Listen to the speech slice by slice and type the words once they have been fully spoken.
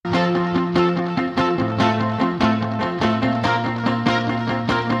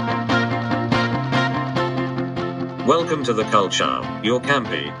Welcome to the culture, your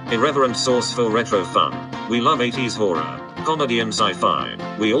campy, irreverent source for retro fun. We love 80s horror, comedy and sci-fi.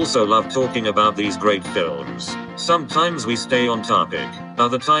 We also love talking about these great films. Sometimes we stay on topic,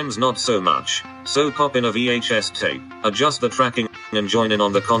 other times not so much. So pop in a VHS tape, adjust the tracking, and join in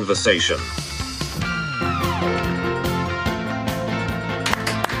on the conversation.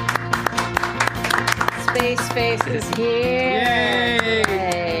 Space is here.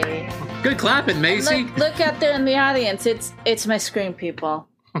 Yay! Good clapping, Macy. Look out there in the audience. It's my Scream people.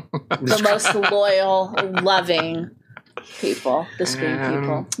 The most loyal, loving people. The Scream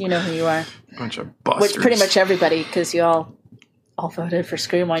people. You know who you are. Bunch of busters. Which pretty much everybody, because you all voted for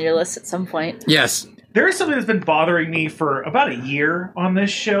Scream on your list at some point. Yes. There is something that's been bothering me for about a year on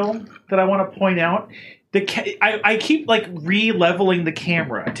this show that I want to point out. I keep re-leveling the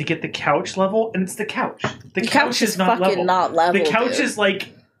camera to get the couch level, and it's the couch. The couch is not level. Not level. The couch is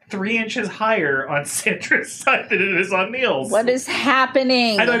 3 inches higher on Sandra's side than it is on Neil's. What is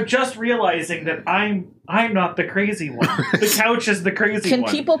happening? And I'm just realizing that I'm not the crazy one. The couch is the crazy one.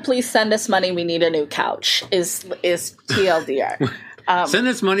 Can people please send us money? We need a new couch. Is TLDR. Send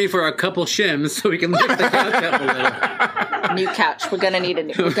us money for a couple shims so we can lift the couch up a little. New couch. We're gonna need a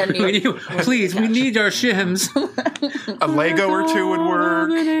new. Please, we need our shims. A Lego or two would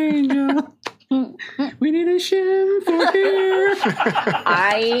work. We need a shim for here.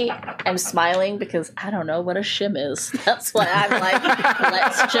 I am smiling because I don't know what a shim is. That's why I'm like,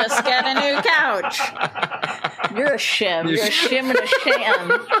 let's just get a new couch. You're a shim. You're a shim and a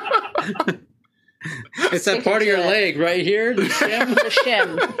sham. It's that part of your leg right here, the shim. The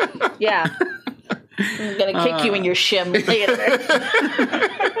shim. Yeah. I'm going to kick you in your shim later.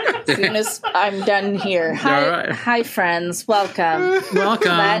 As soon as I'm done here. Hi, friends. Welcome.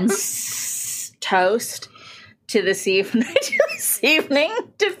 Let's toast to this evening.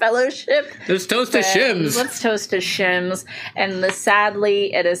 To fellowship. Let's toast to shims. Let's toast to shims. And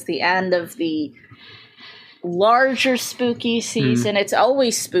sadly, it is the end of the larger spooky season. It's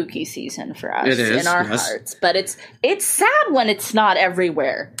always spooky season for us in our hearts. But it's sad when it's not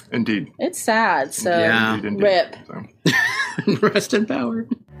everywhere. Indeed. It's sad. So Indeed. rip. So. Rest in power.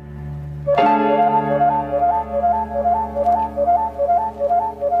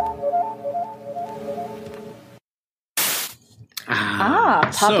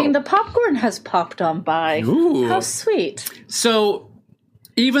 Popping the popcorn has popped on by. Ooh. How sweet. So,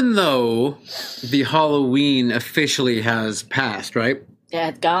 even though the Halloween officially has passed, right? Yeah,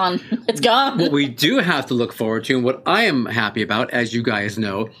 it's gone. It's gone. What we do have to look forward to, and what I am happy about, as you guys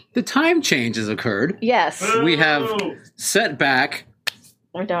know, the time change has occurred. Yes. We have set back.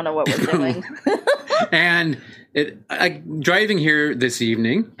 We don't know what we're doing. And driving here this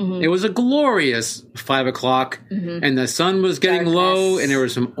evening, it was a glorious 5 o'clock, and the sun was getting low, and there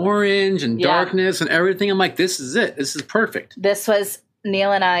was some orange and darkness and everything. I'm like, this is it. This is perfect. This was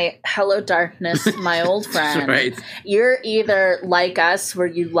Neil and I. Hello, darkness, my old friend. Right. You're either like us, where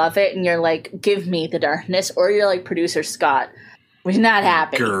you love it, and you're like, give me the darkness, or you're like producer Scott. We're not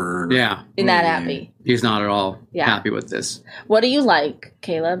happy. Yeah. You're not happy. He's not at all happy with this. What do you like,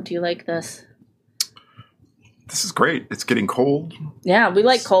 Caleb? Do you like this? This is great. It's getting cold. Yeah, we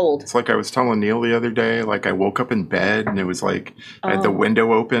like cold. It's like I was telling Neil the other day, I woke up in bed and it was I had the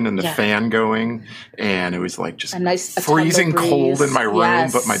window open and the fan going, and it was just a freezing cold in my room,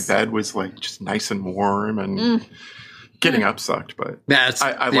 but my bed was just nice and warm, and getting up sucked, but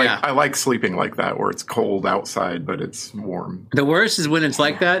I like sleeping like that, where it's cold outside, but it's warm. The worst is when it's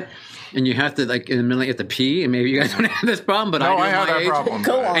like that, and you have to, in the middle, you have to pee, and maybe you guys don't have this problem, but I have that problem.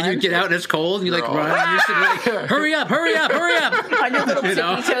 Go on. And you get out and it's cold, and you run, and you're sitting hurry up. On your little tippy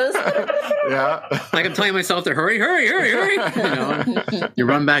toes. Yeah. I'm telling myself to hurry. You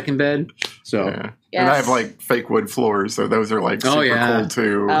run back in bed. So. Yeah. Yes. And I have fake wood floors, so those are super cold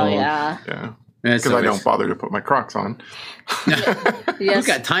too. Oh, yeah. Yeah. Because I don't bother to put my Crocs on. Yes. Who's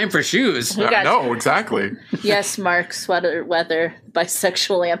got time for shoes? No, exactly. Yes, Mark, sweater weather,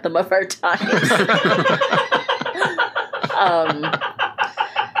 bisexual anthem of our times.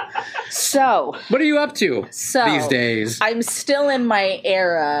 So. What are you up to these days? I'm still in my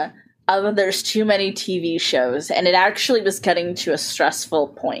era of there's too many TV shows, and it actually was getting to a stressful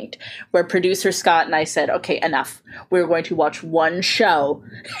point where producer Scott and I said, okay, enough. We're going to watch one show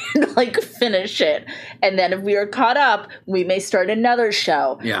and finish it. And then if we are caught up, we may start another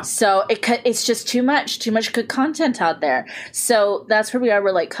show. Yeah. So it's just too much good content out there. So that's where we are.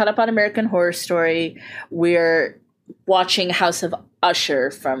 We're caught up on American Horror Story. We're watching House of Usher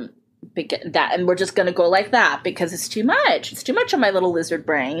from that, and we're just going to go like that because it's too much. It's too much on my little lizard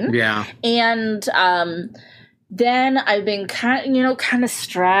brain. Yeah. And Then I've been kind of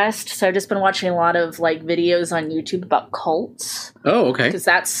stressed. So I've just been watching a lot of like videos on YouTube about cults. Oh, okay. Because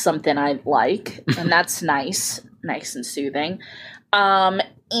that's something I like, and that's nice and soothing. And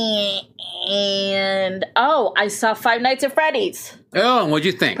I saw Five Nights at Freddy's. Oh, what'd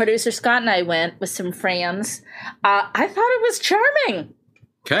you think? Producer Scott and I went with some friends. I thought it was charming.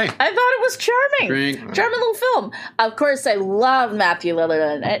 Okay. I thought it was charming. Charming little film. Of course, I love Matthew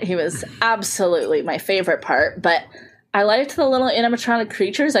Lillard in it. He was absolutely my favorite part. But I liked the little animatronic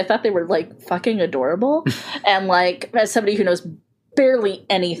creatures. I thought they were, like, fucking adorable. And, like, as somebody who knows barely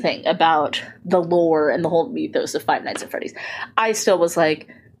anything about the lore and the whole mythos of Five Nights at Freddy's, I still was like,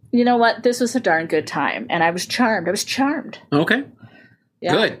 you know what? This was a darn good time. And I was charmed. Okay.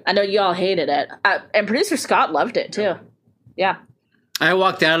 Yeah. Good. I know you all hated it. And producer Scott loved it, too. Yeah. I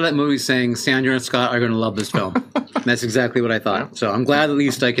walked out of that movie saying Sandra and Scott are going to love this film. That's exactly what I thought. So I'm glad at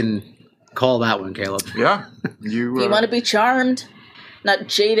least I can call that one, Caleb. Yeah. You want to be charmed, not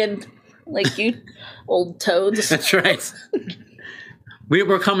jaded like you old toads. That's right.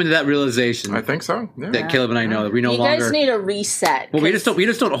 We're coming to that realization. I think so. Yeah. That Caleb and I know that we no longer. You guys need a reset. Well, we just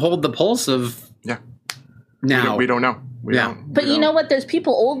don't hold the pulse of. Yeah. Now we don't know. But you know what? There's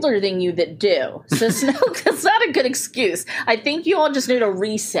people older than you that do. So it's not a good excuse. I think you all just need a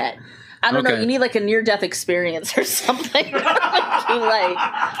reset. I don't know. You need like a near-death experience or something. You're like,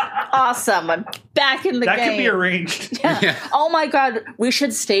 awesome. I'm back in the game. That could be arranged. Yeah. Oh my God. We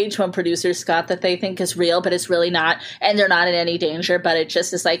should stage one producer, Scott, that they think is real, but it's really not. And they're not in any danger, but it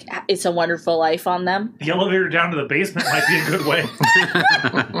just is like, it's a wonderful life on them. The elevator down to the basement might be a good way.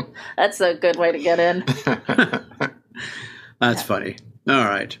 That's a good way to get in. That's funny. All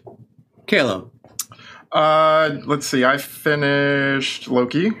right. Caleb. Let's see. I finished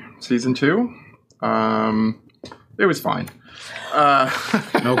Loki season 2. It was fine.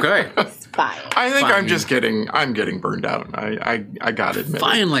 Okay. It's fine. I think I'm getting burned out. I got to admit.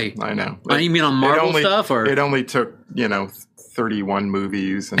 Finally. I know. You mean on Marvel stuff? Or? It only took, 31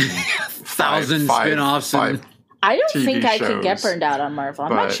 movies and 1,000 spin-offs. I don't TV think I shows, could get burned out on Marvel.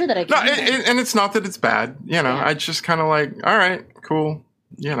 I'm not sure that I can. No, and it's not that it's bad. I just kind of like, all right, cool.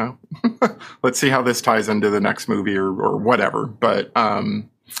 Let's see how this ties into the next movie or whatever. But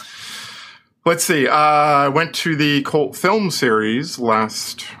let's see. I went to the cult film series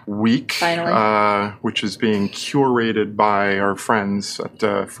last week, finally, which is being curated by our friends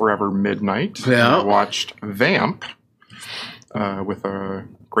at Forever Midnight. Yeah. I watched Vamp with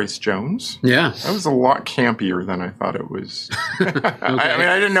Grace Jones. Yeah. That was a lot campier than I thought it was.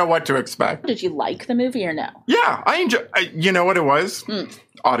 I didn't know what to expect. Did you like the movie or no? Yeah, I enjoyed. You know what it was?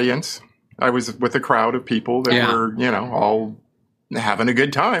 Audience. I was with a crowd of people that were, all having a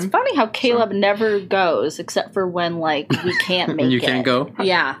good time. It's funny how Caleb never goes, except for when, we can't make it. You can't go?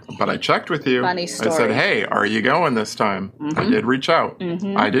 Yeah. But I checked with you. Funny story. I said, hey, are you going this time? Mm-hmm. I did reach out.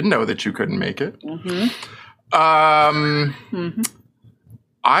 Mm-hmm. I didn't know that you couldn't make it. Mm-hmm.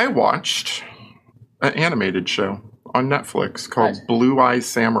 I watched an animated show on Netflix called Blue Eye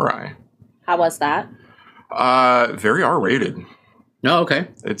Samurai. How was that? Very R-rated. Oh, okay.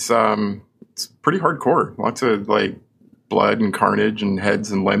 It's pretty hardcore. Lots of blood and carnage and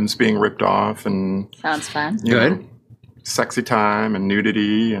heads and limbs being ripped off and sounds fun. Good. Sexy time and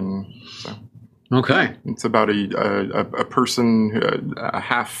nudity and so. Okay. It's about a person, a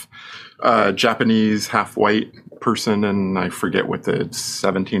half Japanese, half white person, and I forget what the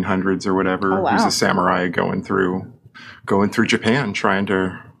 1700s or whatever. Oh, wow. Who's a samurai going through Japan, trying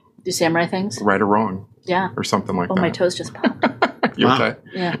to do samurai things, right or wrong, or something like that. Oh, my toes just popped. You okay?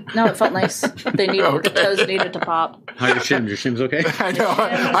 Yeah. No, it felt nice. The toes needed to pop. How are your shims? Your shims okay? I know.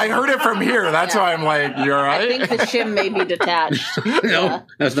 I heard it from here. That's why I'm like, you all right? I think the shim may be detached. No,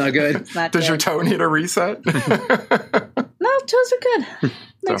 that's not good. It's not Does good. your toe need a reset? No, toes are good.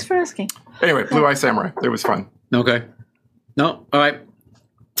 Thanks for asking. Anyway, Blue Eye Samurai. It was fun. Okay. No. All right.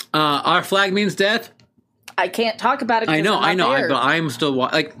 Our flag means death. I can't talk about it. I know. But I'm still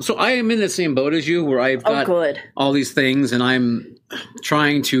so I am in the same boat as you, where I've got all these things, and I'm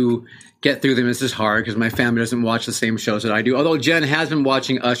trying to get through them. This is hard because my family doesn't watch the same shows that I do. Although Jen has been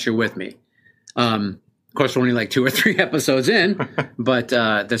watching Usher with me. Of course, we're only 2 or 3 episodes in, but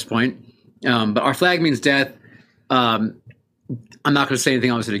at this point, but Our Flag Means Death. I'm not going to say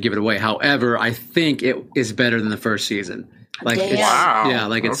anything, obviously, to give it away. However, I think it is better than the first season. Wow.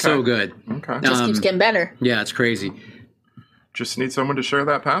 It's so good. Okay. Just keeps getting better. Yeah, it's crazy. Just need someone to share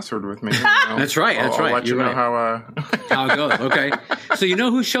that password with me. That's right. I'll let you know how it goes. Okay. So you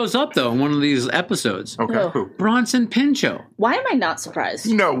know who shows up, though, in one of these episodes? Okay. Who? Bronson Pinchot. Why am I not surprised?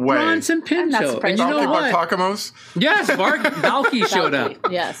 No way. Bronson Pinchot. I'm not surprised. And you know what? Bartakamos? Yes, Balky showed up.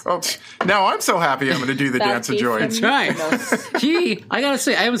 Yes. Oh, now I'm so happy I'm going to do the Dance of Joy. That's right. I got to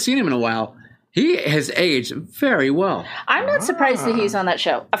say, I haven't seen him in a while. He has aged very well. I'm not surprised that he's on that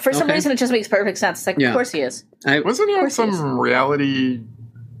show. For some reason, it just makes perfect sense. It's like, of course he is. Wasn't he on some reality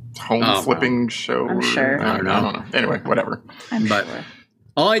home flipping show? I'm sure. I don't know. Anyway, whatever. But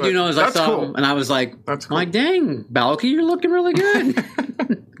all I do know is I saw him and I was like, that's cool. Like, dang, Balky, you're looking really good.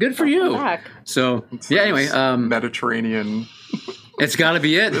 Good for you. So, anyway. Mediterranean. It's got to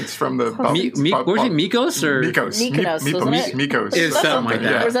be it. It's from the... was it Mykonos? Or? Mykonos, wasn't it? Mykonos. It's something like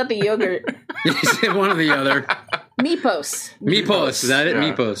that. Or was that the yogurt? One or the other. Mypos. Is that it?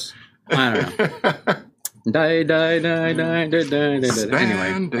 Yeah. Mypos. I don't know.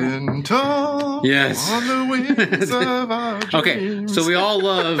 Anyway. Standing tall on the wings of our dreams. Okay, so we all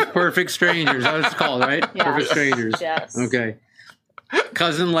love Perfect Strangers. That's what it's called, right? Yes. Perfect Strangers. Yes. Okay.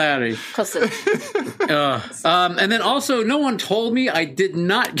 Cousin Larry. And then also, no one told me I did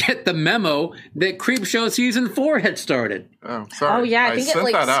not get the memo that Creepshow Season 4 had started. Oh, sorry. Oh, yeah. I think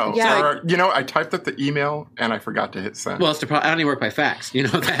sent that out. Yeah. So, I typed up the email and I forgot to hit send. Well, I don't even work by fax. You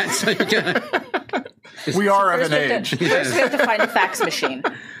know that. So you gotta, we are of an age. First, we have to find a fax machine.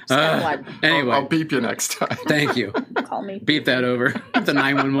 Anyway. I'll beep you next time. Thank you. Call me. Beep that over. The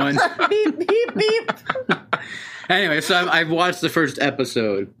 911. Beep, beep, beep. Anyway, so I've watched the first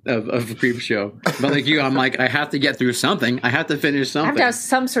episode of Creepshow. But like you, I'm like, I have to get through something. I have to finish something. I have to have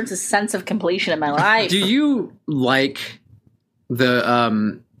some sort of sense of completion in my life. Do you like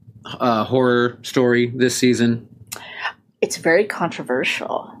the horror story this season? It's very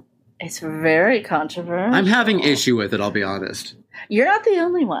controversial. I'm having issue with it, I'll be honest. You're not the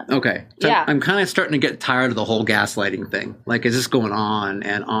only one. Okay. So yeah. I'm kind of starting to get tired of the whole gaslighting thing. Like, is this going on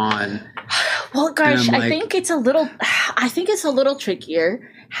and on? Well, gosh, I think it's a little trickier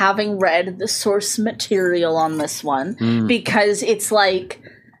having read the source material on this one because it's like,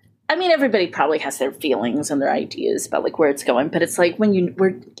 I mean, everybody probably has their feelings and their ideas about like where it's going, but it's like when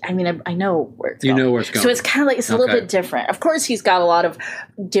I know where it's going. You know where it's going. So it's kind of like, it's a little bit different. Of course, he's got a lot of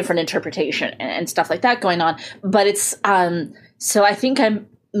different interpretation and stuff like that going on, but it's, so I think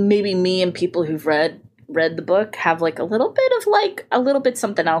maybe me and people who've read the book have like a little bit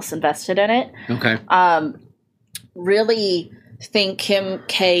something else invested in it. Okay. Really think Kim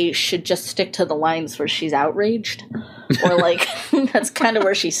K should just stick to the lines where she's outraged, or like that's kind of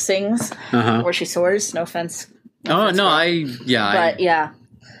where she sings, where she soars. No offense. But yeah.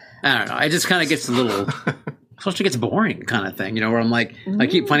 I don't know. I just kind of gets a little. Especially gets boring kind of thing, where I'm like, I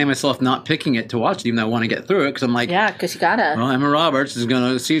keep finding myself not picking it to watch it, even though I want to get through it, because I'm like... Yeah, because you gotta. Well, Emma Roberts is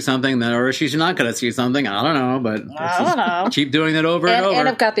going to see something, or she's not going to see something. I don't know, but... I don't know. Keep doing it over and over. And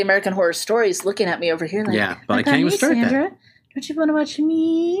I've got the American Horror Stories looking at me over here like... Yeah, but I can't even start Sandra. that. Don't you want to watch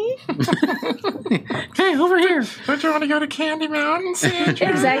me? Hey, over here. Don't you want to go to Candy Mountain, Sandra?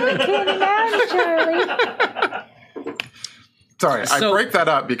 Exactly, Candy Mountain, Charlie. Sorry, I break that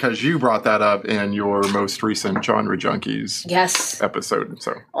up because you brought that up in your most recent Genre Junkies episode.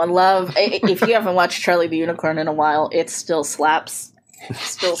 So on Love, if you haven't watched Charlie the Unicorn in a while, it still slaps.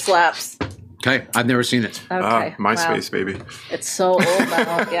 Okay, I've never seen it. Okay, MySpace, baby. It's so old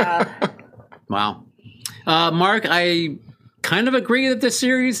now, yeah. Wow. Mark, I kind of agree that this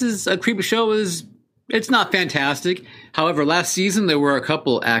series is a creepy show. It's not fantastic. However, last season there were a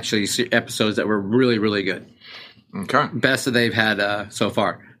couple actually episodes that were really, really good. Okay. Best that they've had so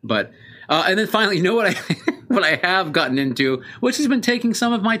far. But and then finally, you know what I have gotten into, which has been taking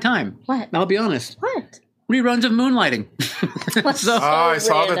some of my time. What? I'll be honest. What? Reruns of Moonlighting. I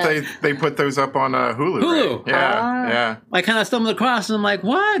saw that they put those up on Hulu. Hulu. Right? Yeah. I kind of stumbled across and I'm like,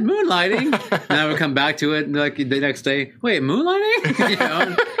 what? Moonlighting? And I would come back to it and like the next day, wait, moonlighting?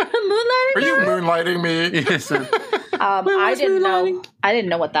 Moonlighting? Are you moonlighting me? Yes. I didn't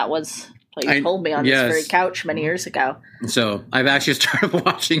know what that was. You told me on this very couch many years ago. So I've actually started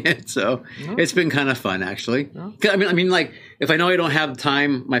watching it. So it's been kind of fun, actually. I mean, like if I know I don't have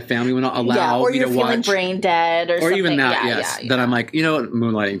time, my family will not allow or me you're to feeling watch, brain dead, or something. Even that. Yes, then I'm like, you know what,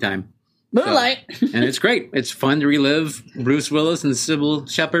 moonlighting time. Moonlight, and it's great. It's fun to relive Bruce Willis and Sybil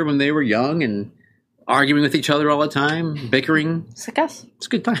Shepherd when they were young and arguing with each other all the time, bickering. It's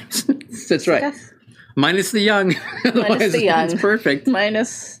good times. That's right. Minus the young. Minus the young. It's perfect.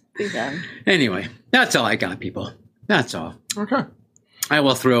 Minus. Anyway, that's all I got, people. That's all. Okay. I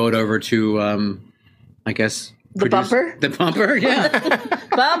will throw it over to, I guess... The bumper? The bumper, yeah.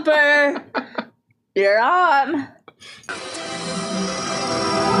 Bumper! You're on!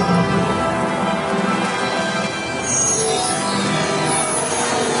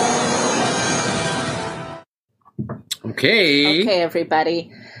 Okay,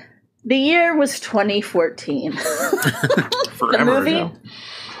 everybody. The year was 2014. The movie, ago.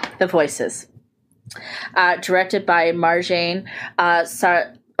 The Voices. Directed by Marjane.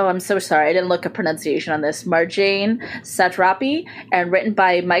 I'm so sorry. I didn't look up pronunciation on this. Marjane Satrapi, and written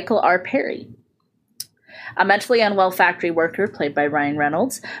by Michael R. Perry. A mentally unwell factory worker, played by Ryan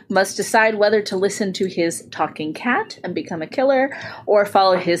Reynolds, must decide whether to listen to his talking cat and become a killer, or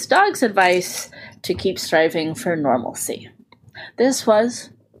follow his dog's advice to keep striving for normalcy. This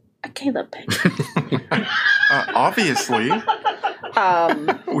was a Caleb pick. Obviously.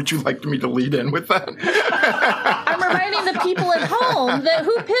 Would you like me to lead in with that? I'm reminding the people at home that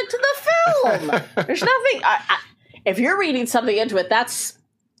who picked the film. There's nothing. If you're reading something into it, that's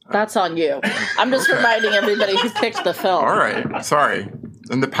on you. I'm just reminding everybody who picked the film. All right. Sorry.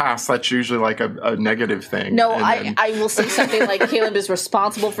 In the past, that's usually like a negative thing. No, I will say something like Caleb is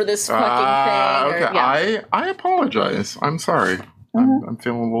responsible for this fucking thing. Okay. Yeah. I apologize. I'm sorry. Mm-hmm. I'm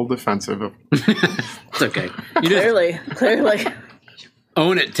feeling a little defensive. It's okay. Clearly.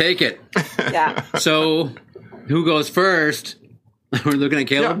 Own it. Take it. Yeah. So, who goes first? We're looking at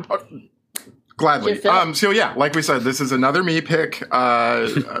Caleb? Yeah. Gladly. Like we said, this is another me pick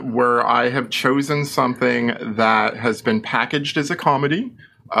where I have chosen something that has been packaged as a comedy,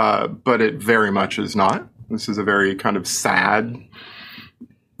 but it very much is not. This is a very kind of sad,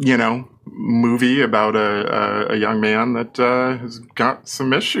 movie about a young man that has got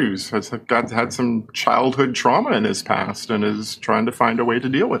some issues, has had some childhood trauma in his past, and is trying to find a way to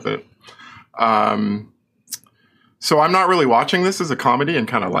deal with it. So I'm not really watching this as a comedy and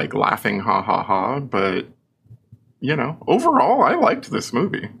kind of like laughing, ha, ha, ha. But, overall, I liked this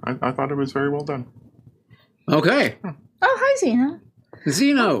movie. I thought it was very well done. Okay. Oh, hi, Zeno.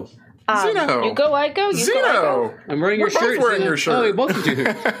 Zeno. Zeno. You go, I go. Zeno. I'm wearing your shirt. Both wearing your shirt. Oh, we both do.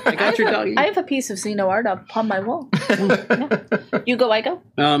 I got your dog. I have a piece of Zeno art upon my wall. Yeah. You go, I go.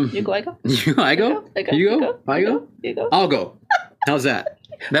 You go, I go. I go. You go. I go. You go. I'll go. How's that?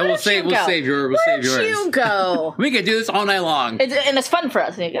 That we'll save yours. Where'd you go? We could do this all night long. And it's fun for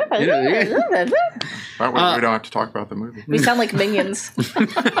us. That way we don't have to talk about the movie. We sound like minions.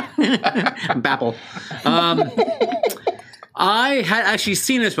 Babble. I had actually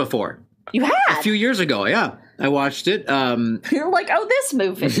seen this before. You had? A few years ago, yeah. I watched it. You're like, oh, this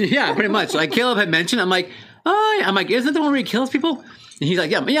movie. Yeah, pretty much. Like Caleb had mentioned, I'm like, isn't it the one where he kills people? And he's like,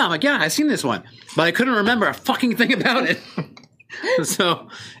 yeah. I'm like, yeah, I've seen this one. But I couldn't remember a fucking thing about it. So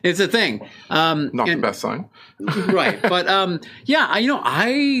it's a thing. Not the best sign. Right. But I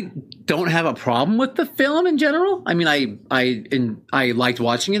don't have a problem with the film in general. I mean, I liked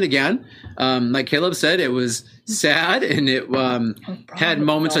watching it again. Like Caleb said, it was sad, and it had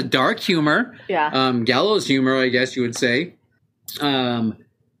moments of dark humor. Yeah. Gallows humor, I guess you would say.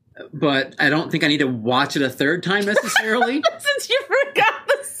 But I don't think I need to watch it a third time necessarily. Since you forgot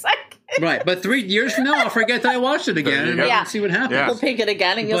the second. Right, but 3 years from now, I'll forget that I watched it again and see what happens. Yeah. We'll pick it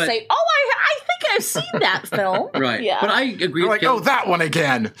again, and you'll say, "Oh, I think I've seen that film." Right, yeah. But I agree. You're like, oh, that one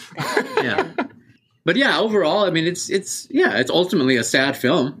again. Yeah, but yeah, overall, I mean, it's ultimately a sad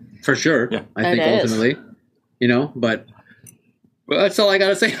film for sure. Yeah, I think ultimately, but that's all I got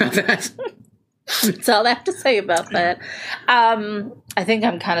to say about that. That's all I have to say about that. I think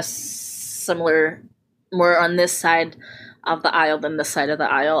I'm kind of similar, more on this side of the aisle than this side of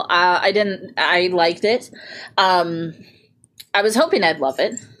the aisle. I liked it. I was hoping I'd love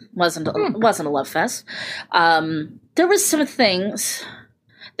it. Wasn't a love fest. There was some things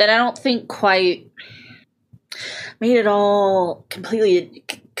that I don't think quite made it all completely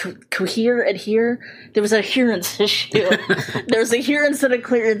adhere. There was an adherence issue. There was adherence and a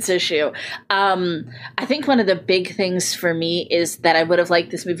clearance issue. I think one of the big things for me is that I would have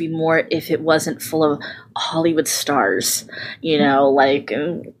liked this movie more if it wasn't full of Hollywood stars. Like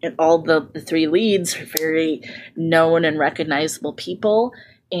all the three leads are very known and recognizable people.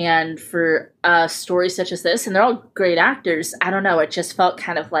 And for a story such as this, and they're all great actors, I don't know, it just felt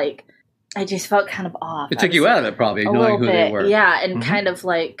kind of like, I just felt kind of off. It took you out of it, probably, knowing who they were. Yeah, and kind of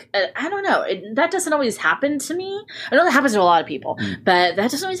like, I don't know. That doesn't always happen to me. I know that happens to a lot of people, but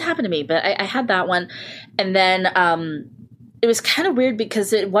that doesn't always happen to me. But I had that one. And then it was kind of weird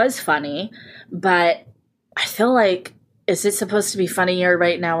because it was funny, but I feel like, is it supposed to be funnier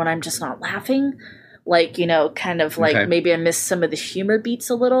right now when I'm just not laughing? Like, kind of like maybe I missed some of the humor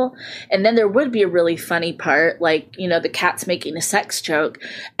beats a little. And then there would be a really funny part, like, the cat's making a sex joke.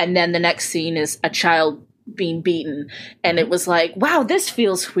 And then the next scene is a child being beaten. And it was like, wow, this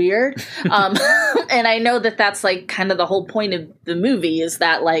feels weird. And I know that that's like kind of the whole point of the movie is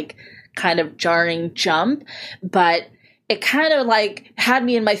that like kind of jarring jump. But it kind of like had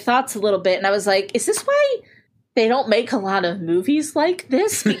me in my thoughts a little bit. And I was like, is this why they don't make a lot of movies like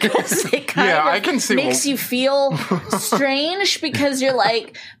this because it kind of makes you feel strange because you're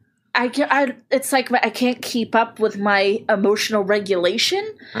like, it's like I can't keep up with my emotional regulation.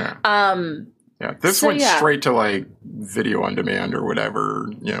 This went straight to like video on demand or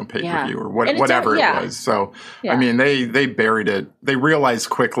whatever, pay-per-view or whatever it was. So, I mean, they buried it. They realized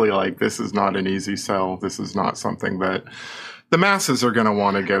quickly, like, this is not an easy sell. This is not something that the masses are going to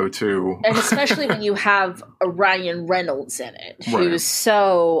want to go to. And especially when you have a Ryan Reynolds in it, who's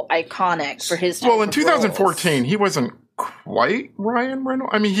so iconic for his type in 2014, roles. He wasn't quite Ryan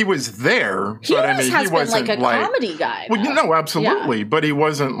Reynolds. I mean, he was there. He wasn't like a comedy guy. Well, no, absolutely. Yeah. But he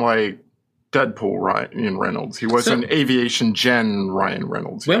wasn't like Deadpool Ryan Reynolds. He wasn't Aviation Gen Ryan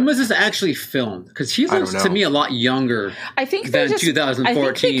Reynolds. When was this actually filmed? Because he looks to me a lot younger than 2014.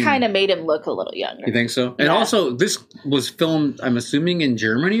 I think they kind of made him look a little younger. You think so? And also, this was filmed, I'm assuming, in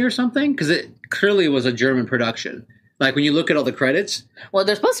Germany or something? Because it clearly was a German production. Like, when you look at all the credits. Well,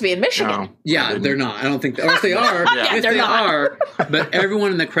 they're supposed to be in Michigan. No, yeah, they're not. I don't think. Or if they are. If they are. But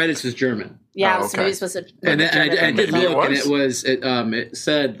everyone in the credits is German. Yeah, so maybe supposed to. And I did look, and it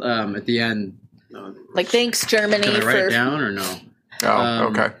said at the end. Like, thanks, Germany. Did I write it down or no? Oh,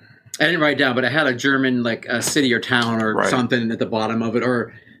 okay. I didn't write it down, but it had a German, like, a city or town or something at the bottom of it.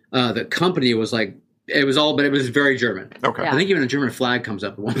 Or the company was like, it was very German. Okay. I think even a German flag comes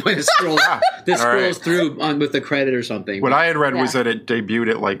up at one point. It scrolls through with the credit or something. What I had read was that it debuted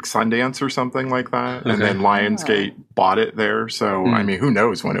at like Sundance or something like that, and then Lionsgate bought it there. So I mean, who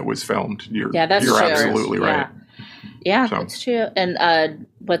knows when it was filmed? You're absolutely right. Yeah, that's true. And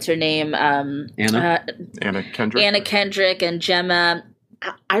what's her name? Anna Kendrick. Anna Kendrick and Gemma.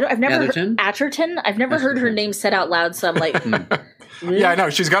 I've never Atherton. I've never heard her name said out loud. So I'm like. Yeah, I know.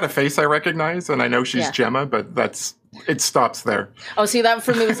 She's got a face I recognize, and I know she's Gemma, but it stops there. Oh, see, that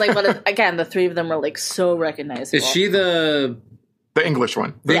for me was like, again, the three of them were like so recognizable. Is she the English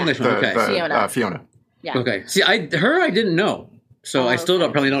one? The English one, okay. Fiona. Yeah. Okay. See, I didn't know, so I still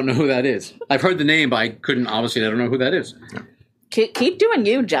probably don't know who that is. I've heard the name, but I don't know who that is. Yeah. Keep doing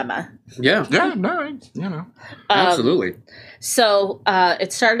you, Gemma. Yeah. Yeah, no, absolutely. So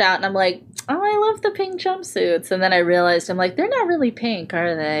it started out, and I'm like, oh, I love the pink jumpsuits. And then I realized, I'm like, they're not really pink,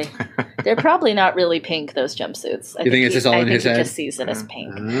 are they? They're probably not really pink, those jumpsuits. You think it's just all in his head? I think he just sees it as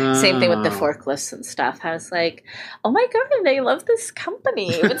pink. Same thing with the forklifts and stuff. I was like, oh my God, I love this company.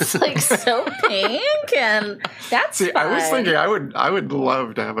 It's like so pink, and that's fun. I was thinking I would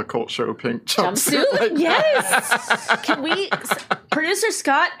love to have a Cult Show pink jumpsuit. Like yes. Can we, producer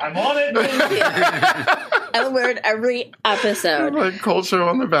Scott? I'm on it. Thank you. I will wear it every episode. Like Cult Show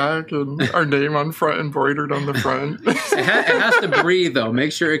on the back and our name on front embroidered on the front. It has to breathe, though.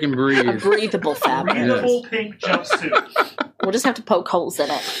 Make sure it can breathe. A breathable fabric. Breathable pink jumpsuit. We'll just have to poke holes in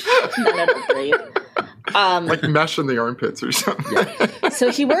it. Then it'll breathe. Like mesh in the armpits or something. Yeah.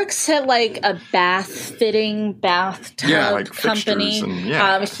 So he works at like a bathtub company.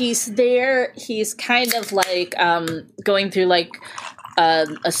 He's there. He's kind of like going through like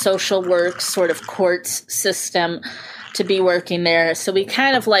a social work sort of courts system to be working there. So we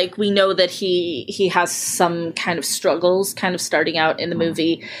kind of like, we know that he has some kind of struggles kind of starting out in the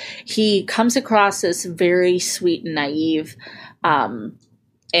movie. He comes across as very sweet and naive.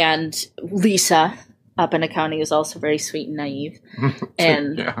 And Lisa up in accounting is also very sweet and naive.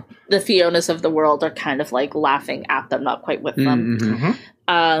 And the Fionas of the world are kind of like laughing at them, not quite with them.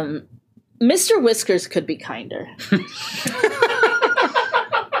 Mm-hmm. Mr. Whiskers could be kinder.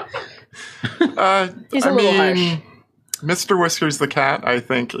 He's a little harsh. Mr. Whiskers the cat, I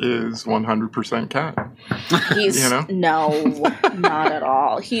think, is 100% cat. He's no, not at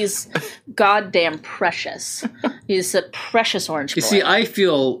all. He's goddamn precious. He's a precious orange boy. You see, I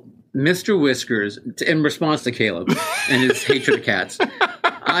feel Mr. Whiskers, in response to Caleb and his hatred of cats,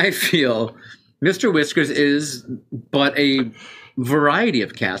 I feel Mr. Whiskers is but a variety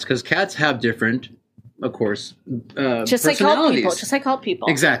of cats, because cats have different, of course, just like all people.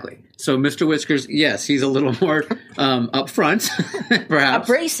 Exactly. So Mr. Whiskers, yes, he's a little more upfront, perhaps.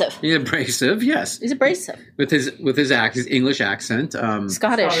 Abrasive. Yeah, abrasive, yes. He's abrasive. With his English accent.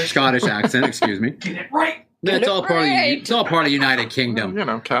 Scottish accent, excuse me. Get it right. It's all part of United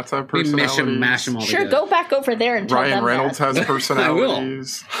Kingdom. Cats have personalities. We mash them all together. Sure, go back over there and tell Ryan them Reynolds that. has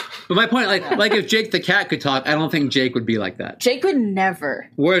personalities. I will. But my point, like if Jake the cat could talk, I don't think Jake would be like that. Jake would never.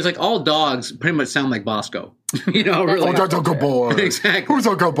 Whereas like all dogs pretty much sound like Bosco. Really. That's a good boy. Exactly. Who's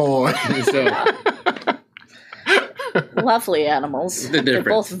a good boy? Lovely animals. They're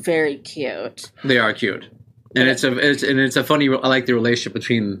both very cute. They are cute. And it's a funny, I like the relationship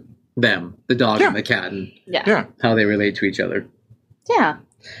between them, the dog and the cat, and how they relate to each other. Yeah.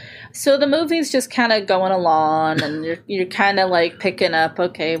 So the movie's just kind of going along, and you're kind of like picking up,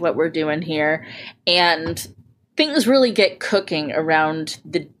 okay, what we're doing here, and things really get cooking around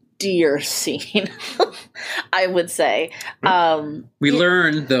the deer scene. I would say. We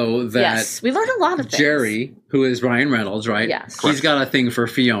learn though that yes, we learn a lot of things. Jerry, who is Ryan Reynolds, right? Yes, he's got a thing for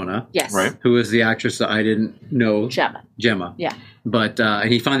Fiona. Yes, right. Who is the actress that I didn't know? Gemma. Yeah, but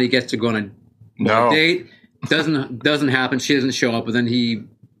he finally gets to go on a date. Doesn't happen. She doesn't show up, and then he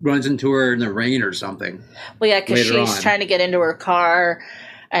runs into her in the rain or something. Well, yeah, because she's trying to get into her car.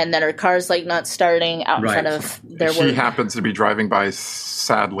 And then her car's like not starting out in front of their work. He happens to be driving by,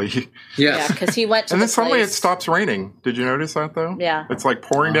 sadly. Yeah, because he went to and the then suddenly it stops raining. Did you notice that, though? Yeah. It's like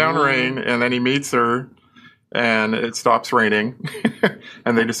pouring down rain, and then he meets her, and it stops raining.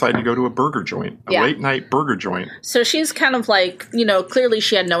 And they decide to go to a burger joint, a late-night burger joint. So she's kind of like, clearly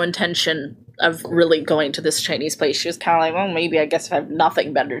she had no intention of really going to this Chinese place. She was kind of like, well, maybe I guess I have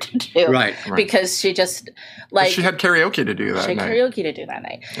nothing better to do. Right. Because she just, like... She had karaoke to do that night. She had karaoke to do that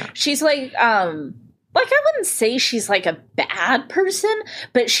night. Yeah. She's like, I wouldn't say she's like a bad person,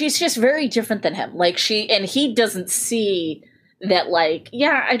 but she's just very different than him. Like and he doesn't see that, like,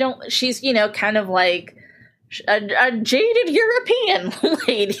 she's, kind of like a jaded European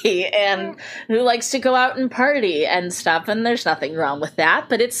lady and who likes to go out and party and stuff. And there's nothing wrong with that,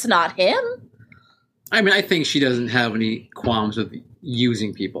 but it's not him. I mean, I think she doesn't have any qualms with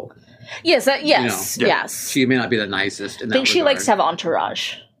using people. Yes, yes. She may not be the nicest. I think she likes to have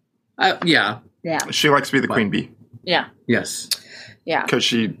entourage. Yeah. She likes to be the queen bee. Yeah. Yes. Yeah. Because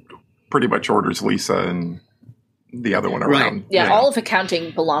she pretty much orders Lisa and the other one around. Right. Yeah, all of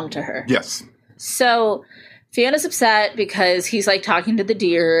accounting belonged to her. Yes. So Fiona's upset because he's like talking to the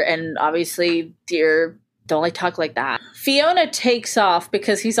deer, and obviously deer don't like talk like that. Fiona takes off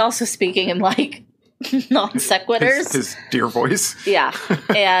because he's also speaking in like non sequiturs. His deer voice. Yeah.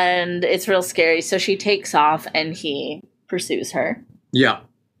 And it's real scary. So she takes off and he pursues her. Yeah.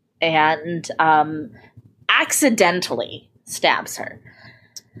 And accidentally stabs her.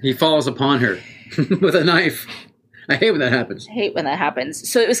 He falls upon her with a knife. I hate when that happens.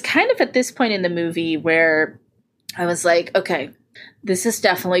 So it was kind of at this point in the movie where I was like, okay, this is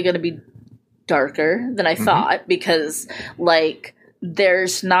definitely going to be darker than I thought, because like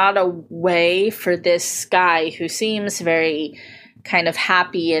there's not a way for this guy who seems very kind of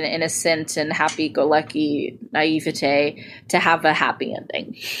happy and innocent and happy-go-lucky naivete to have a happy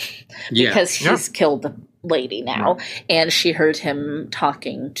ending. Because he's killed the lady now, and she heard him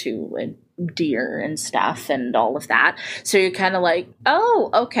talking to a deer and stuff and all of that. So you're kind of like, oh,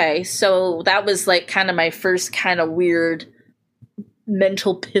 okay. So that was like kind of my first kind of weird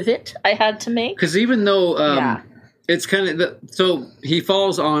mental pivot I had to make. Because even though it's kind of so he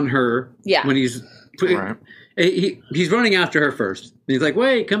falls on her when he's he's running after her first. And he's like,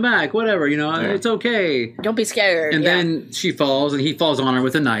 wait, come back, whatever, it's okay, don't be scared. And then she falls and he falls on her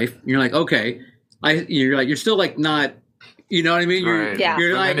with a knife, and you're like, okay, you're still like not, you know what I mean?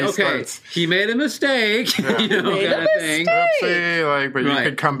 You're like, okay, he made a mistake, kind of thing. Oopsie, but you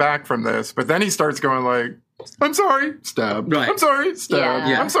could come back from this. But then he starts going like, I'm sorry, stab. Right. I'm sorry, stab.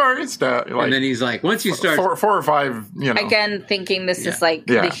 Yeah. I'm sorry, stab. And then he's like, once you start... Four or five, Again, thinking this is like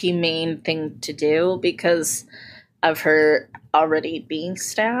the humane thing to do because of her already being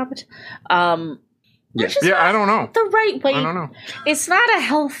stabbed. Which is I don't know. The right way. I don't know. It's not a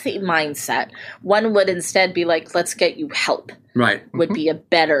healthy mindset. One would instead be like, let's get you help. Right. Would be a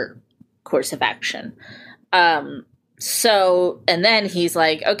better course of action. So, and then he's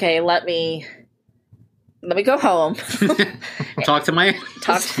like, okay, let me go home. Talk to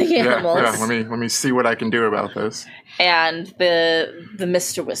the animals. Yeah. Let me see what I can do about this. And the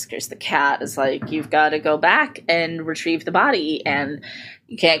Mr. Whiskers, the cat, is like, you've got to go back and retrieve the body, and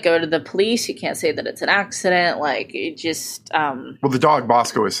you can't go to the police. You can't say that it's an accident. Like, it just... Well, the dog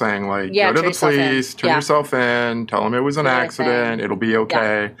Bosco is saying, like, go to the police, turn yourself in, tell them it was an accident, it'll be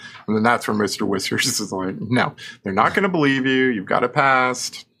okay. Yeah. And then that's where Mr. Whiskers is like, no, they're not going to believe you. You've got it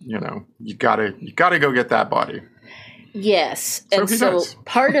passed. You gotta go get that body. Yes. And so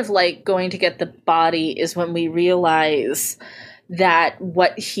part of like going to get the body is when we realize that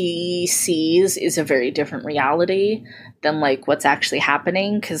what he sees is a very different reality than like what's actually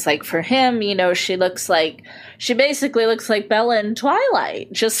happening. Because like for him, she basically looks like Bella in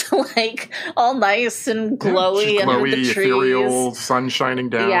Twilight, just like all nice and glowy, and glowy, the trees, ethereal, sun shining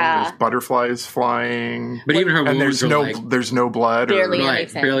down. Yeah. There's butterflies flying, but even her wounds there's no blood, barely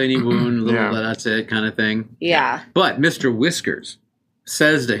any wound, little blood, that's it, kind of thing. Yeah. But Mr. Whiskers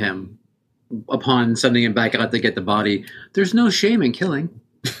says to him upon sending him back out to get the body, "There's no shame in killing."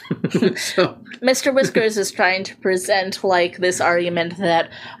 So Mr. Whiskers is trying to present like this argument that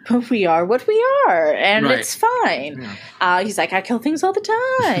we are what we are, and it's fine. Yeah. He's like, I kill things all the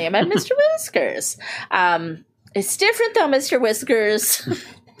time. I'm Mr. Whiskers. It's different though, Mr. Whiskers.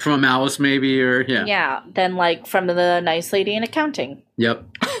 From a mouse, maybe, or than like from the nice lady in accounting. Yep,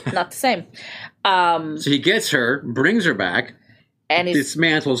 not the same. So he gets her, brings her back, and he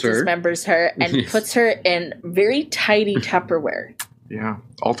dismembers her, and puts her in very tidy Tupperware. Yeah,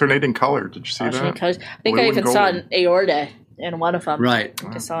 alternating color. Did you see that? Colors. I think I even saw an aorta in one of them. Right,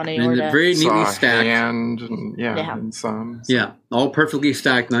 I saw an aorta. And very neatly stacked. Hand and, and some. Yeah, all perfectly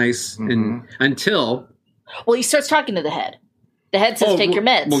stacked, nice, and until he starts talking to the head. The head says, take your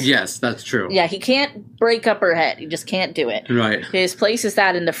meds. Well, yes, that's true. Yeah, he can't break up her head. He just can't do it. Right. His place is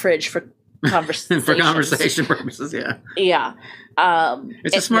that in the fridge for conversation. For conversation purposes, yeah. Yeah.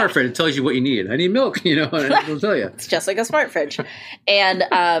 It's a smart fridge. It tells you what you need. I need milk, and it'll tell you. It's just like a smart fridge. And,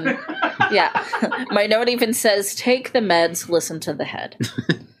 my note even says, take the meds, listen to the head.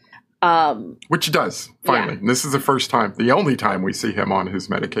 Which he does, finally. Yeah. This is the only time we see him on his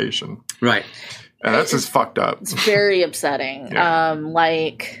medication. Right. And that's just fucked up. It's very upsetting. Yeah.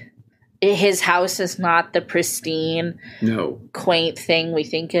 His house is not the pristine, quaint thing we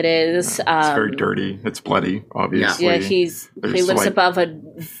think it is. It's very dirty. It's bloody, obviously. Yeah, he lives above a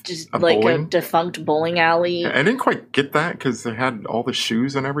defunct bowling alley. I didn't quite get that because they had all the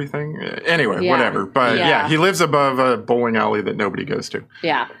shoes and everything. Anyway, whatever. But he lives above a bowling alley that nobody goes to.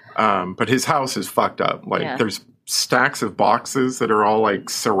 Yeah. But his house is fucked up. There's stacks of boxes that are all like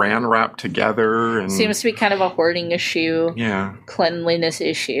saran wrapped together, and seems to be kind of a hoarding issue, cleanliness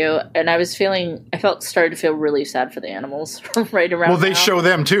issue. And started to feel really sad for the animals right around. Well, they show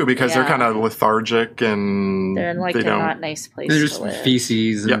them too because they're kind of lethargic and they're in like a not nice place. There's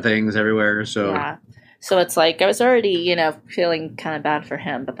feces and things everywhere. So so it's like I was already feeling kind of bad for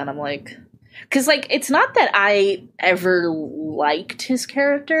him, but then I'm like. Because, it's not that I ever liked his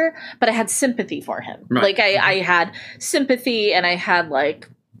character, but I had sympathy for him. Right. I had sympathy and I had,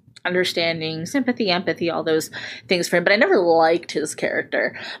 understanding, sympathy, empathy, all those things for him. But I never liked his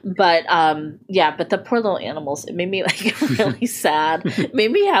character. But, but the poor little animals, it made me, really sad. It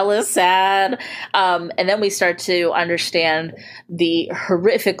made me hella sad. And then we start to understand the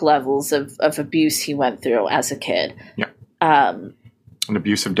horrific levels of abuse he went through as a kid. Yeah. An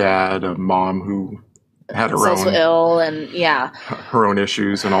abusive dad, a mom who had her own ill, and her own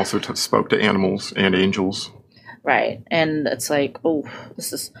issues, and also spoke to animals and angels. Right, and it's like,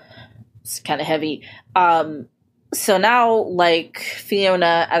 it's kind of heavy. So now,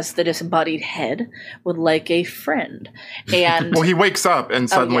 Fiona, as the disembodied head, would like a friend, and he wakes up and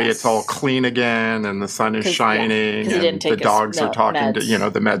suddenly it's all clean again, and the sun is shining, and the dogs are talking meds. To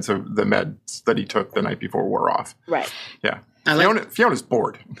the meds that he took the night before wore off. Right. Yeah. Fiona's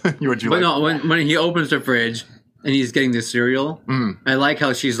bored. When he opens the fridge and he's getting the cereal, I like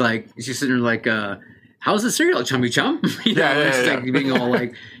how she's sitting there how's the cereal, chummy chum? Being all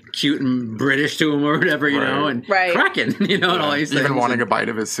cute and British to him or whatever, and cracking, and all these things. Even wanting a bite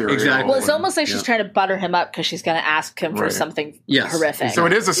of his cereal. Exactly. Well, it's almost like she's trying to butter him up because she's going to ask him for something horrific. So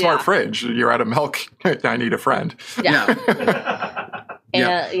it is a smart fridge. You're out of milk. I need a friend. Yeah.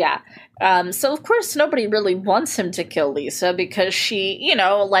 So, of course, nobody really wants him to kill Lisa because she,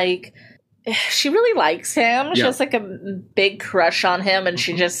 she really likes him. She has, a big crush on him, and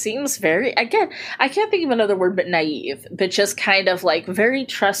she just seems very, again, I can't think of another word but naive, but just kind of, very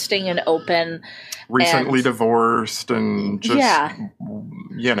trusting and open. Recently divorced and just,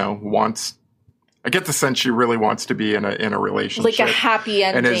 wants... I get the sense she really wants to be in a relationship. Like a happy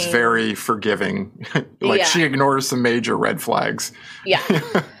ending. And is very forgiving. She ignores some major red flags. Yeah.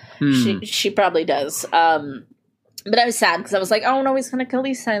 She probably does. But I was sad because I was like, oh no, he's going to kill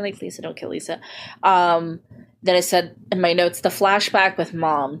Lisa. I like Lisa, don't kill Lisa. Then I said in my notes, the flashback with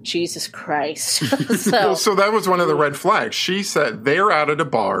Mom. Jesus Christ. So that was one of the red flags. She said, they're out at a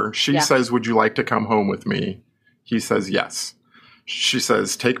bar. She says, would you like to come home with me? He says, yes. She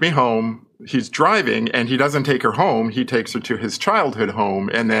says, take me home. He's driving, and he doesn't take her home. He takes her to his childhood home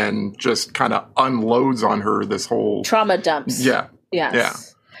and then just kind of unloads on her this whole... trauma dumps. Yeah.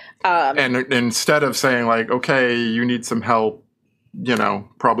 Yes. Yeah. And instead of saying, okay, you need some help,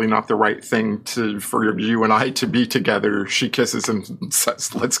 probably not the right thing for you and I to be together, she kisses him and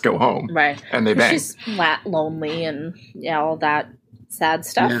says, let's go home. Right. And they bang. She's lonely and all that sad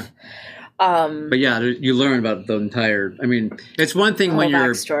stuff. Yeah. But you learn about the entire. I mean, it's one thing when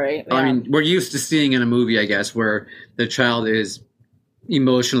you're. Backstory, I mean, we're used to seeing in a movie, I guess, where the child is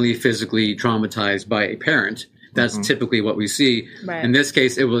emotionally, physically traumatized by a parent. That's typically what we see. Right. In this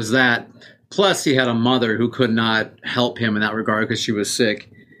case, it was that. Plus, he had a mother who could not help him in that regard because she was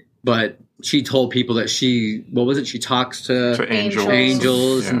sick, but she told people that she talks to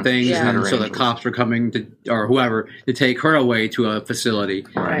angels and things, and so the cops were coming to, or whoever, to take her away to a facility,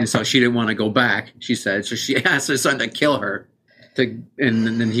 and so she didn't want to go back, she said, so she asked her son to kill her, and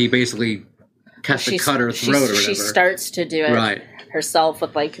then he basically cut her throat or whatever. She starts to do it herself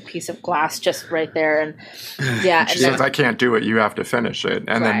with like a piece of glass just right there, and she says, I can't do it, you have to finish it,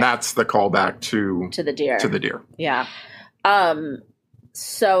 and then that's the callback to the deer.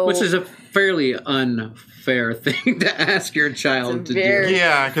 So, which is a fairly unfair thing to ask your child to do.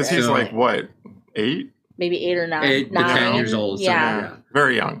 Yeah, because he's like, what, 8? Maybe 8 or 9. 8 to 10 years old. Yeah.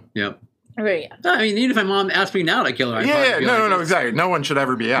 Very young. Yep. Very young. I mean, even if my mom asked me now to kill her, no, exactly. No one should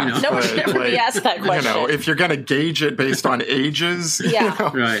ever be asked. No one should ever be asked that question. If you're going to gauge it based on ages,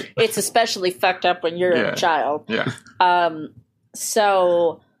 right. It's especially fucked up when you're a child. Yeah.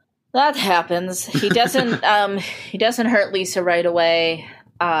 So that happens. He doesn't hurt Lisa right away.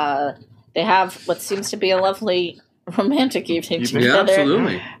 They have what seems to be a lovely romantic evening together. Yeah,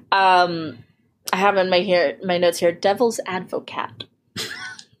 absolutely. I have in my notes here, devil's advocate.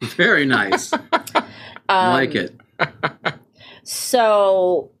 Very nice. Like it.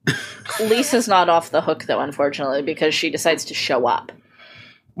 So Lisa's not off the hook, though, unfortunately, because she decides to show up.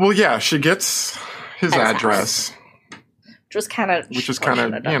 Well, yeah, she gets his address. Which is kind of,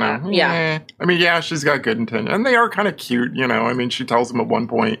 I mean, she's got good intention. And they are kind of cute, I mean, she tells him at one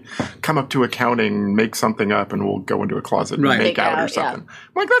point, come up to accounting, make something up, and we'll go into a closet and make out or something.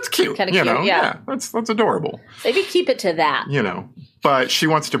 I'm like, that's cute. Kind of cute, Yeah, that's adorable. Maybe keep it to that. But she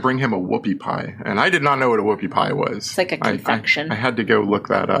wants to bring him a whoopie pie. And I did not know what a whoopie pie was. It's like a confection. I had to go look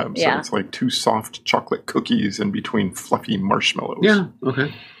that up. So it's like 2 soft chocolate cookies in between fluffy marshmallows. Yeah,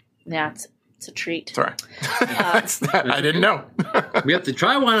 okay. Yeah, it's a treat. Sorry. I didn't know. We have to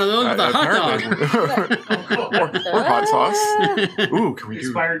try one of those with a hot dog. or hot sauce. Ooh, can we do...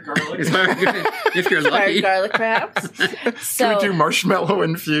 Expired garlic. If you're lucky. Expired garlic, perhaps. Can we do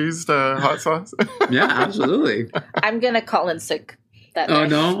marshmallow-infused hot sauce? Yeah, absolutely. I'm going to call in sick that day. Oh,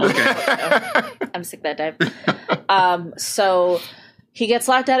 no? Okay. I'm sick that day. So... he gets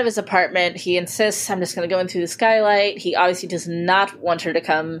locked out of his apartment. He insists, I'm just going to go in through the skylight. He obviously does not want her to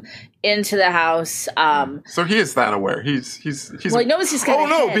come into the house. So he is that aware. He's well, he knows he's going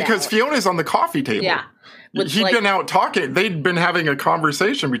to Oh, no, because Fiona's on the coffee table. Yeah. He'd been out talking. They'd been having a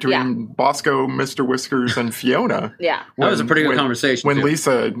conversation between Bosco, Mr. Whiskers, and Fiona. Yeah. That was a pretty good conversation. When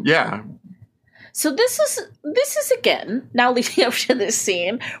Lisa, So this is again now leading up to this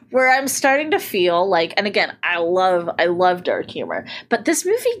scene where I'm starting to feel like, and again, I love dark humor, but this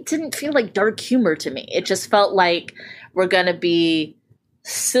movie didn't feel like dark humor to me. It just felt like we're gonna be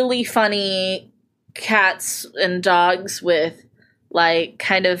silly, funny cats and dogs with like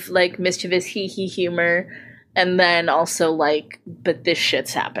kind of like mischievous hee humor, and then also like, but this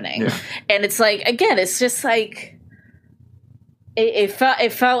shit's happening, and it's like again, it's just like it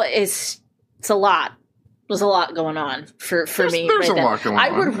felt it's a lot. There's a lot going on for me. There's a lot going on.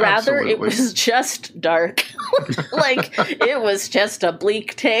 I would rather it was just dark. Like, it was just a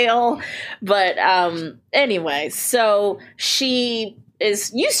bleak tale. But anyway, so she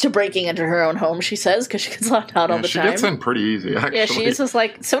is used to breaking into her own home, she says, because she gets locked out all the time. She gets in pretty easy, actually. Yeah, she's just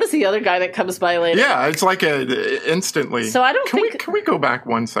like, so does the other guy that comes by later. Yeah, it's like instantly. So I don't think... Can we go back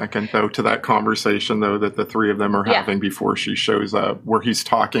 1 second, though, to that conversation, though, that the three of them are having before she shows up, where he's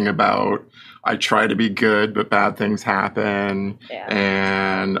talking about, I try to be good, but bad things happen,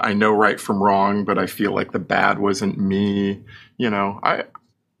 and I know right from wrong, but I feel like the bad wasn't me. I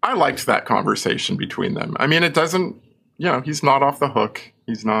liked that conversation between them. I mean, it doesn't... he's not off the hook.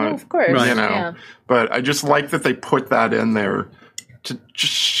 He's not, no, of course, But I just like that they put that in there to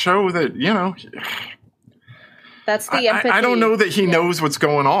just show that, that's the empathy. I don't know that he knows what's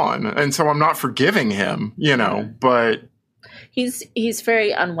going on, and so I'm not forgiving him, but he's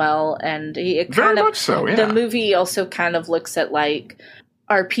very unwell, and he very much so. Yeah. The movie also kind of looks at like,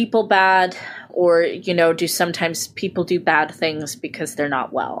 are people bad, or do sometimes people do bad things because they're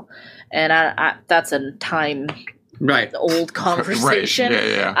not well, and I that's a time. Right. Old conversation. Right.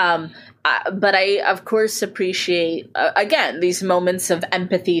 Yeah. But I, of course, appreciate, again, these moments of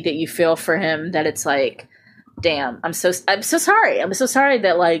empathy that you feel for him, that it's like, damn, I'm so sorry. I'm so sorry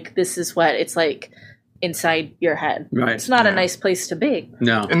that, like, this is what it's like inside your head. Right. It's not a nice place to be.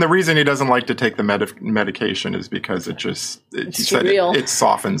 No. And the reason he doesn't like to take the medication is because it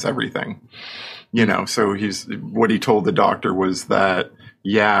softens everything. So what he told the doctor was that,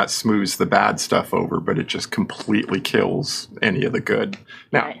 it smooths the bad stuff over, but it just completely kills any of the good.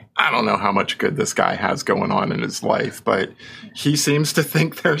 Now, I don't know how much good this guy has going on in his life, but he seems to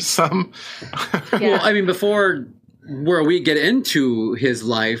think there's some. Well, I mean, before where we get into his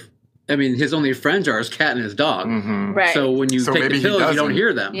life, I mean, his only friends are his cat and his dog. Mm-hmm. Right. So when you take the pills, you don't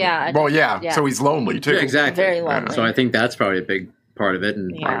hear them. Yeah. Well, yeah. So he's lonely, too. Yeah, exactly. Very lonely. So I think that's probably a big part of it.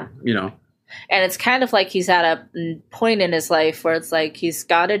 And, you know. And it's kind of like he's at a point in his life where it's like he's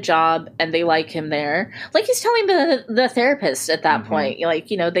got a job and they like him there. Like he's telling the therapist at that point,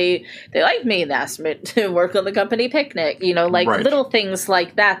 like, you know, they like me and asked me to work on the company picnic, you know, like little things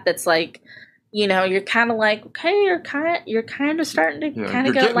like that. That's like, you know, you're kind of like, okay, you're kind of starting to kind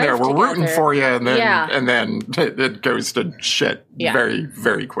of get life there. We're together. rooting for you, and then it goes to shit very,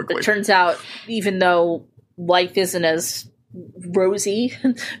 very quickly. It turns out, even though life isn't as rosy,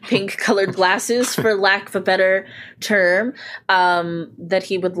 pink-colored glasses, for lack of a better term, that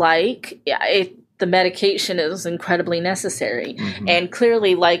he would like, the medication is incredibly necessary, and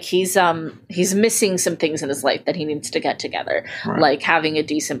clearly, like he's missing some things in his life that he needs to get together, like having a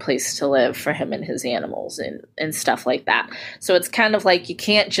decent place to live for him and his animals and stuff like that. So it's kind of like you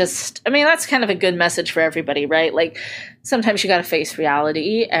can't just. I mean, that's kind of a good message for everybody, right? Like sometimes you got to face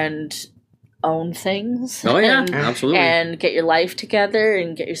reality and own things. Oh yeah, absolutely, and get your life together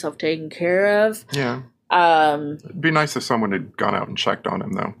and get yourself taken care of. Yeah. It'd be nice if someone had gone out and checked on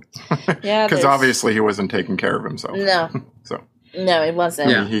him, though. Yeah, because obviously he wasn't taking care of himself. No, no, he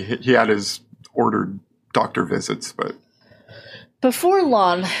wasn't. Yeah, he had his ordered doctor visits, but before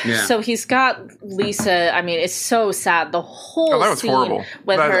long. Yeah. So he's got Lisa. I mean, it's so sad. The whole that was scene horrible.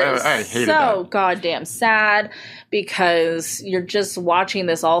 With her I is hated so that. Goddamn sad because you're just watching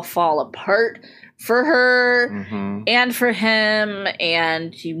this all fall apart for her and for him,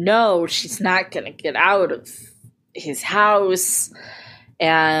 and you know she's not going to get out of his house,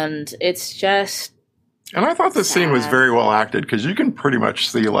 and it's just. And I thought this scene was very well acted because you can pretty much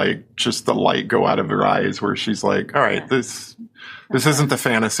see like just the light go out of her eyes, where she's like, "All right, this isn't the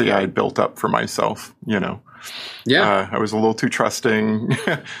fantasy I had built up for myself," you know. Yeah, I was a little too trusting.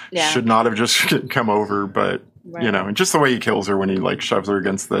 Should not have just come over, but. Right. You know, and just the way he kills her when he like shoves her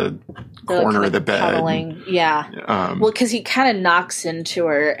against the corner of the bed. Cuddling. Yeah. Well, because he kind of knocks into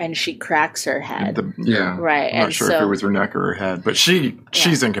her and she cracks her head. Right. I'm not sure if it was her neck or her head, but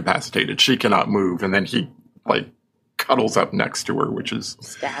she's incapacitated. She cannot move, and then he like cuddles up next to her, which is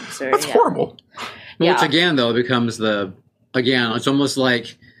stabs her. That's horrible. Which again, though, becomes it's almost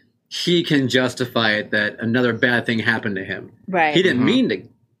like he can justify it that another bad thing happened to him. Right. He didn't mean to.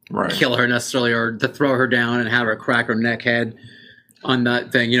 Kill her necessarily, or to throw her down and have her crack her neck head on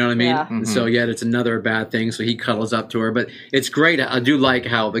that thing, you know what I mean? Yeah. So yet it's another bad thing, so he cuddles up to her. But it's great. I do like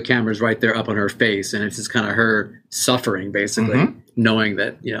how the camera's right there up on her face, and it's just kind of her suffering, basically, knowing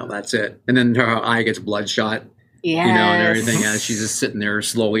that, you know, that's it. And then her eye gets bloodshot, you know, and everything, as she's just sitting there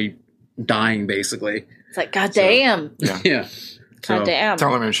slowly dying, basically. It's like, God damn. Yeah. God damn.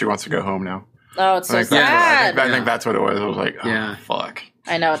 Telling him she wants to go home now. Oh, it's so sad. I think that's what it was. I was like, fuck.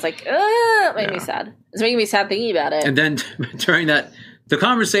 I know, it's like, it made me sad. It's making me sad thinking about it. And then during the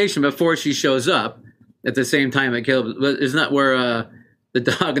conversation before she shows up, at the same time at Caleb, isn't that where the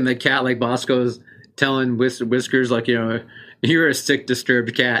dog and the cat, like Bosco's telling Whiskers, like, you know, you're a sick,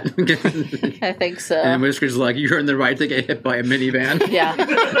 disturbed cat. I think so. And Whiskers is like, you're in the right to get hit by a minivan.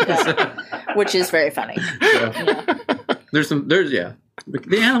 Yeah. Which is very funny. So,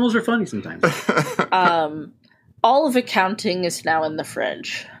 the animals are funny sometimes. All of accounting is now in the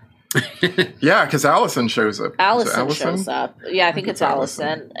fridge. Yeah, because Allison shows up. Allison shows up. Yeah, I think it's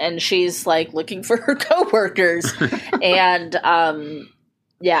Allison. And she's like looking for her coworkers. And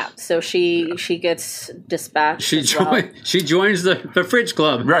so she gets dispatched. She joins the fridge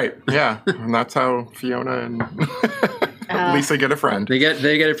club. Right. Yeah. And that's how Fiona and Lisa get a friend. They get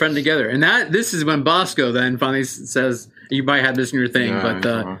a friend together. And this is when Bosco then finally says, you might have this in your thing,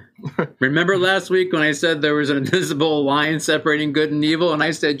 but remember last week when I said there was an invisible line separating good and evil, and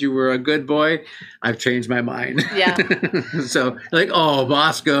I said you were a good boy? I've changed my mind. Yeah. So, like, oh,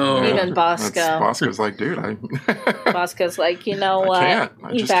 Bosco. Even Bosco. Bosco's like, dude, Bosco's like, you know what?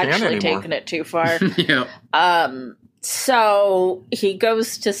 You've actually taken it too far. Yeah. So he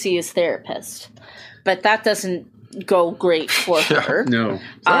goes to see his therapist, but that doesn't go great for her. No.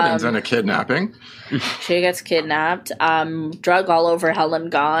 That ends in a kidnapping. She gets kidnapped, drug all over hell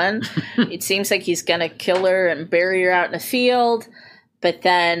and gone. It seems like he's going to kill her and bury her out in a field, but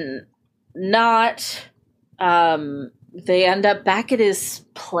then not. They end up back at his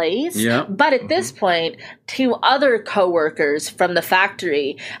place. Yeah. But at this point, 2 other coworkers from the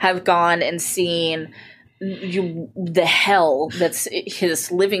factory have gone and seen the hell that's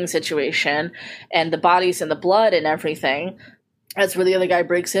his living situation and the bodies and the blood and everything. That's where the other guy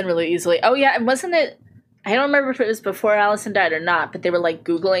breaks in really easily. Oh yeah, and wasn't it I don't remember if it was before Allison died or not, but they were like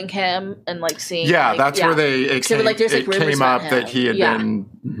Googling him and like seeing. Yeah, like, that's where it came up that he had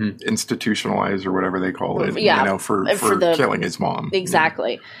been institutionalized or whatever they call it, for killing his mom.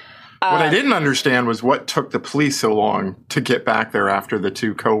 Exactly. What I didn't understand was what took the police so long to get back there after the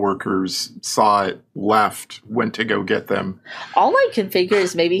two coworkers saw it, left, went to go get them. All I can figure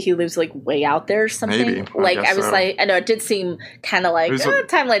is maybe he lives like way out there or something. Maybe. I was like, I know it did seem kind of like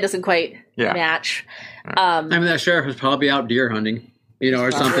timeline doesn't quite match. I mean, that sheriff was probably out deer hunting,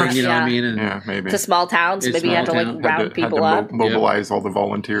 or something. You know what I mean? And maybe to small towns, maybe you had to like round people up, mobilize all the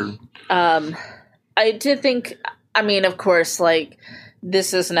volunteers. I did think. I mean, of course, like.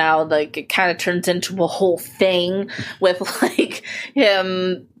 This is now, like, it kind of turns into a whole thing with, like,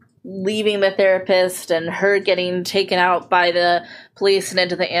 him leaving the therapist and her getting taken out by the police and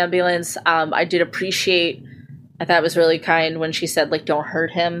into the ambulance. I did appreciate, I thought it was really kind when she said, like, don't hurt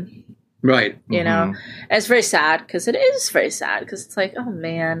him. Right. You know? And it's very sad, because it is very sad, because it's like, oh,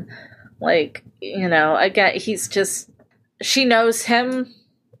 man. Like, again, he's just, she knows him,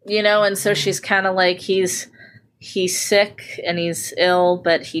 and so she's kind of like, he's sick and he's ill,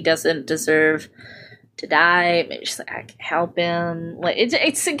 but he doesn't deserve to die. Maybe she's like, I can help him. Like it's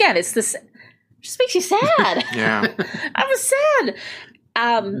this. It just makes you sad. Yeah, I was sad.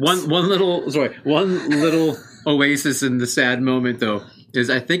 One little oasis in the sad moment though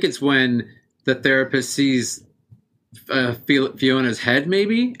is I think it's when the therapist sees Fiona's head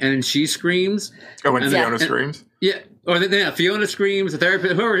maybe, and she screams. Oh, when Fiona screams. Yeah. Or Fiona screams, the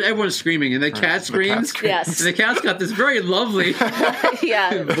therapist, everyone's screaming, and the cat screams. Yes. And the cat's got this very lovely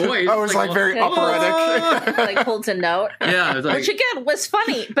voice. Oh, it's like very operatic. Like holds a note. Yeah. Like, which again was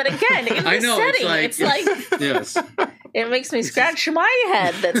funny, but again, in the setting, it's like yes. It makes me scratch my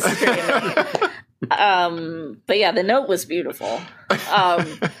head that's screaming. But yeah, the note was beautiful.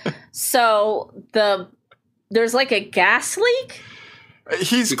 So there's like a gas leak.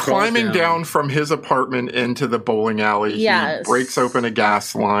 He's climbing down from his apartment into the bowling alley. Yes. He breaks open a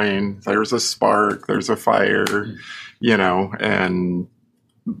gas line. There's a spark. There's a fire, and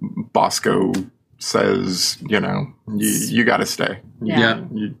Bosco says, you got to stay. Yeah.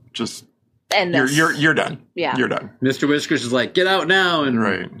 You just, and you're done. Yeah. You're done. Mr. Whiskers is like, get out now. And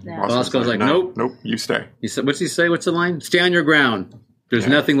Yeah. Bosco's like, nope. Nope, you stay. He said, what's he say? What's the line? Stay on your ground. There's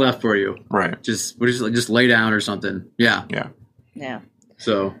nothing left for you. Right. Just lay down or something. Yeah. Yeah.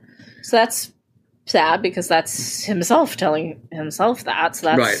 So that's sad because that's himself telling himself that.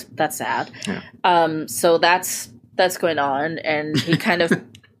 So that's sad. Yeah. So that's going on, and he kind of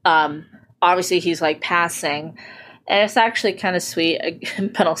obviously he's like passing, and it's actually kind of sweet,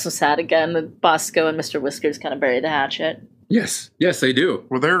 but also sad again that Bosco and Mr. Whiskers kind of bury the hatchet. Yes, they do.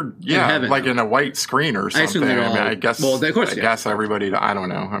 Well, they're like in a white screen or something. I guess. Well, of course, I guess everybody. I don't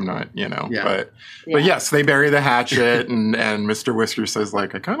know. I'm not. But yes, they bury the hatchet, and Mr. Whisker says,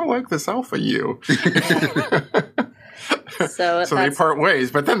 like, I kind of like this alpha you. So they part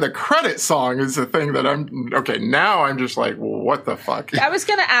ways, but then the credit song is the thing that now I'm just like, well, what the fuck? I was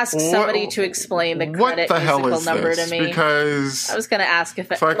going to ask somebody to explain the credit musical number to me. Because I was going to ask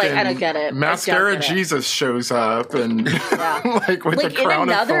if I don't get it. Mascara Jesus shows up and like with the crown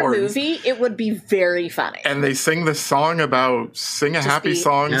of thorns. In another movie, it would be very funny. And they sing the song about sing a happy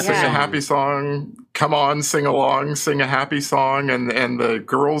song, come on, sing along, sing a happy song, and the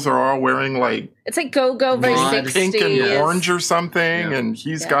girls are all wearing like it's like go very 60s. Pink and orange or something, and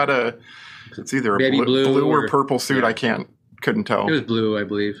he's got it's either a blue or purple suit. I couldn't tell. It was blue, I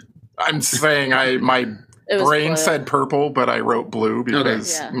believe. I'm saying my brain said purple, but I wrote blue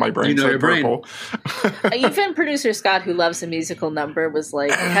because my brain said purple. Even producer Scott, who loves a musical number, was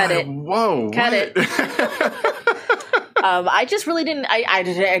like, cut it. Whoa. Cut it. I just really didn't. I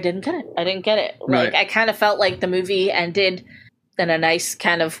didn't get it. I didn't get it. Like I kind of felt like the movie ended in a nice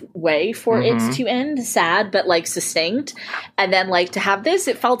kind of way for it to end, sad but like succinct, and then like to have this,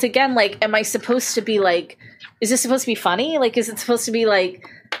 it felt again like, am I supposed to be like, is this supposed to be funny? Like, is it supposed to be like,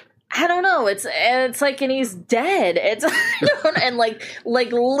 I don't know. It's like, and he's dead. It's and like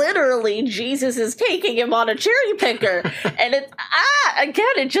literally Jesus is taking him on a cherry picker, and it's again,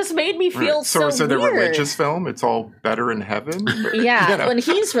 it just made me feel so is it weird. A religious film? It's all better in heaven. Yeah, when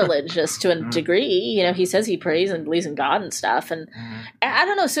he's religious to a degree, he says he prays and believes in God and stuff, and I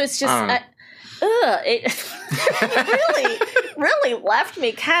don't know. So it's just. It really left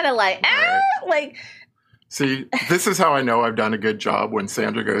me kind of like like. See, this is how I know I've done a good job when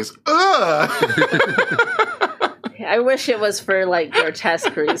Sandra goes, ugh! I wish it was for, like,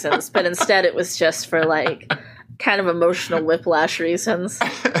 grotesque reasons, but instead it was just for, like, kind of emotional whiplash reasons.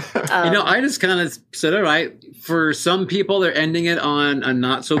 I just kind of said, all right, for some people they're ending it on a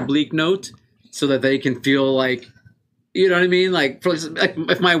not-so-bleak note. so that they can feel like, you know what I mean? Like,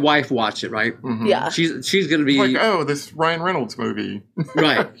 if my wife watched it, right? Mm-hmm. Yeah. She's going to be... like, oh, this Ryan Reynolds movie.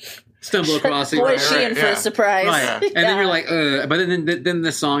 Right. Stumble across it. Boy, is she in for a surprise. Right. And then you're like, but then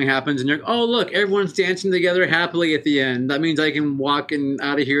the song happens and you're like, oh, look, everyone's dancing together happily at the end. That means I can walk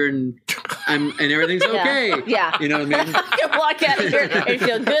out of here and everything's okay. Yeah. You know what I mean? I can walk out of here and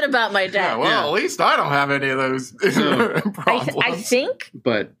feel good about my day. Yeah, well, at least I don't have any of those problems. I think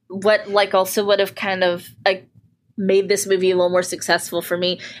but what also would have kind of made this movie a little more successful for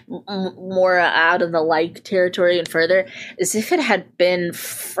me, more out of the territory and further, is if it had been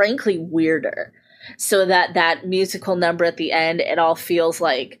frankly weirder. So that musical number at the end, it all feels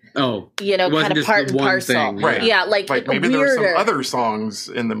like, kind of part and parcel. Thing. Right. Yeah, like maybe weirder. there are some other songs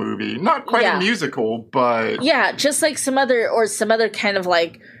in the movie. Not quite a musical, but... Yeah, just like some other kind of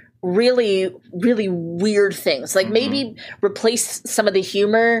really, really weird things. Like maybe replace some of the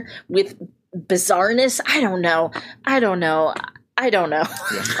humor with bizarreness. I don't know. Yeah. I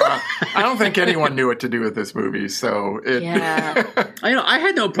don't think anyone knew what to do with this movie, so it... Yeah. I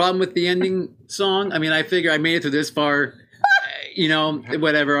had no problem with the ending song. I mean, I figure I made it through this far.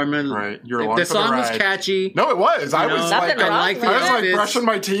 Whatever. I'm gonna. Right, you're along for the song the was ride. catchy. No, it was. I was like brushing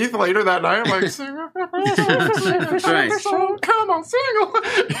my teeth later that night. I'm like, sing. Right. Come on, sing.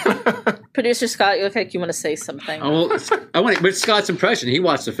 Producer Scott, you look like you want to say something. Oh, but Scott's impression. He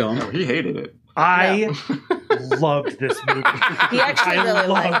watched the film. No, he hated it. I loved this movie. He actually really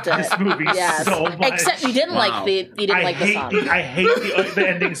liked it. This movie so much. Except you didn't like the song. I hate the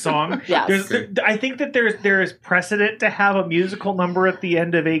ending song. Yes. I think that there is precedent to have a musical number at the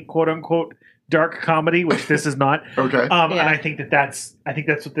end of a quote unquote dark comedy, which this is not. Okay. And I think that's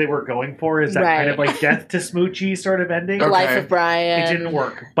what they were going for, is that kind of like death to Smoochy sort of ending. Okay. Life of Brian. It didn't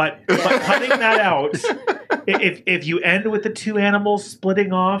work. But cutting that out, if you end with the two animals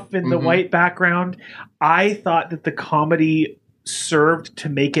splitting off in the white background, I thought that the comedy served to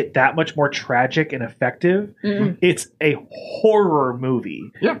make it that much more tragic and effective. Mm-hmm. It's a horror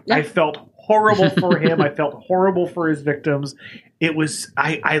movie. Yeah. I felt horrible for him. I felt horrible for his victims. It was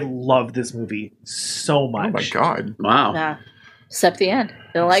I love this movie so much. Oh my god! Wow. Yeah. Except the end.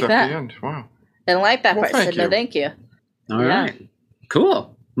 Didn't like that. The end. Wow. Didn't like that part. Said no, thank you. All right.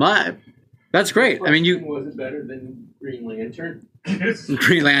 Cool. That's great. I mean, was it better than Green Lantern?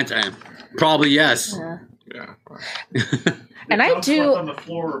 Green Lantern, probably yes. Yeah. And I do on the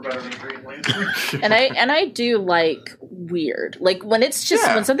floor are better than Green Lantern. and I do like weird. Like when it's just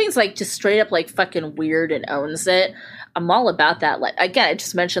when something's like just straight up like fucking weird and owns it. I'm all about that. Like again, I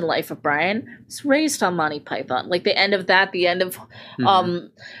just mentioned Life of Brian. It's raised on Monty Python. Like the end of that, the end of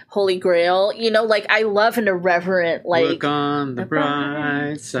Holy Grail. Like I love an irreverent like look on the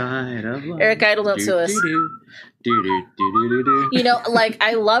bright side of life. Eric Idle, don't sue us. Like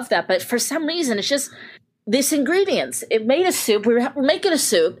I love that, but for some reason it's just these ingredients. It made a soup. We were making a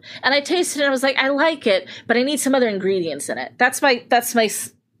soup, and I tasted it. And I was like, I like it, but I need some other ingredients in it. That's my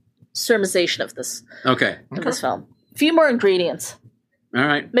sermonization of this. Okay. Of this film. A few more ingredients. All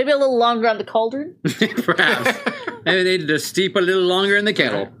right. Maybe a little longer on the cauldron. Perhaps. Maybe they need to steep a little longer in the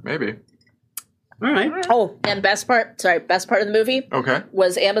kettle. Maybe. All right. Oh, and best part of the movie. Okay.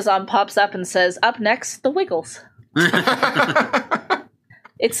 Was Amazon pops up and says, "Up next, the Wiggles."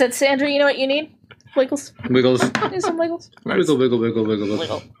 It said, "Sandra, you know what you need? Wiggles. Wiggles. Need some Wiggles. Nice.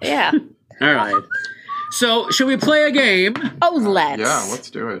 Wiggle. Yeah. All right. So, should we play a game? Oh, let's. Yeah, let's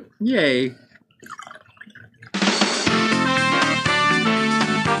do it. Yay.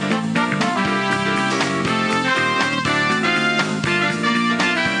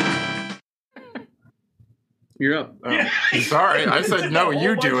 You're up. Oh, sorry, I said no.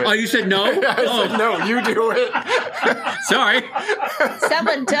 You do it. Oh, you said no? I said no. You do it. Sorry.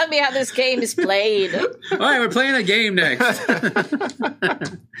 Someone tell me how this game is played. All right, we're playing a game next.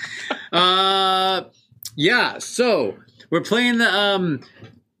 So we're playing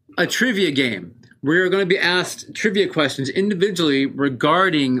a trivia game. We're going to be asked trivia questions individually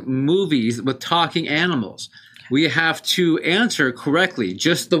regarding movies with talking animals. We have to answer correctly,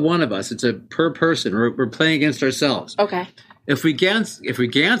 just the one of us. It's a per person. We're playing against ourselves. Okay. If we answer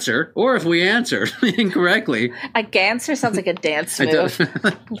incorrectly. A ganser sounds like a dance move.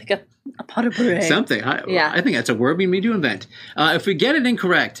 Like a pot of bouret. Something. I think that's a word we need to invent. If we get it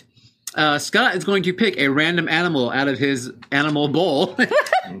incorrect, Scott is going to pick a random animal out of his animal bowl.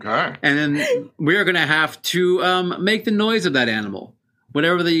 Okay. And then we're going to have to make the noise of that animal.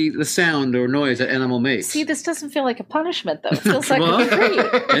 Whatever the sound or noise that animal makes. See, this doesn't feel like a punishment, though. It feels like a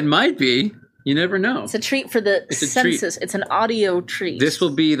treat. It might be. You never know. It's a treat for the senses. It's an audio treat. The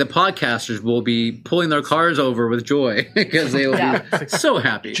podcasters will be pulling their cars over with joy because they will be so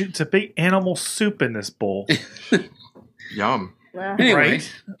happy. It's a big animal soup in this bowl. Yum. Well, anyway.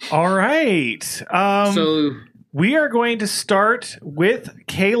 Right. All right. So we are going to start with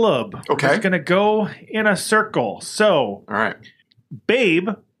Caleb. Okay. We're going to go in a circle. So, all right. Babe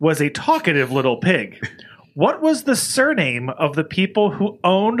was a talkative little pig. What was the surname of the people who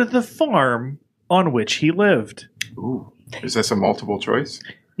owned the farm on which he lived? Ooh. Is this a multiple choice?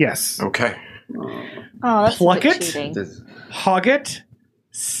 Yes. Okay. Oh, that's Pluckett, Hoggett,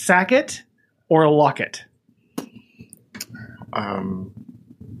 Sackett, or Lockett? Let's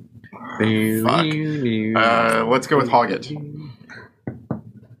go with Hoggett.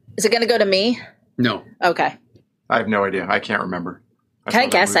 Is it going to go to me? No. Okay. I have no idea. I can't remember. Can I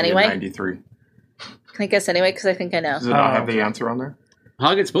guess anyway? 93. Can I guess anyway? Because I think I know. Does it not have the answer on there?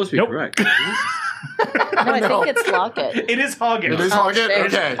 Hoggett's supposed to be correct. No, I think it's Lockett. It is Hoggett. It is Hoggett? Okay. It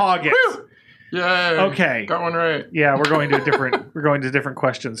is Hoggett. Yay. Okay. Got one right. Yeah, we're going to different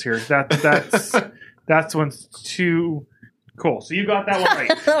questions here. That's one's too cool. So you got that one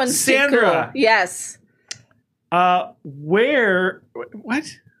right. That one's Sandra. Cool. Yes. Where? What?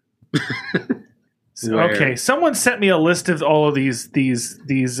 Okay, someone sent me a list of all of these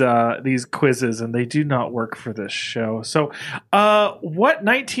quizzes, and they do not work for this show. So, what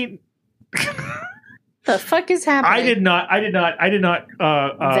 19? The fuck is happening? I did not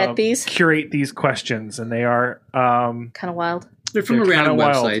vet these, curate these questions, and they are kind of wild. They're from a random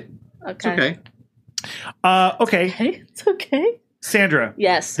website. Okay. Okay. It's okay. Sandra.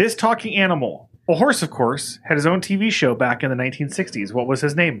 Yes. This talking animal, a horse, of course, had his own TV show back in the 1960s. What was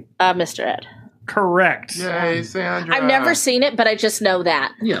his name? Mr. Ed. Correct. Yay, Sandra. I've never seen it, but I just know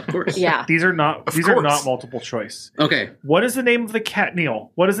that. Yeah, of course. Yeah. These are not multiple choice. Okay. What is the name of the cat, Neil?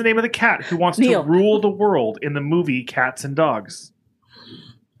 What is the name of the cat who wants to rule the world in the movie Cats and Dogs?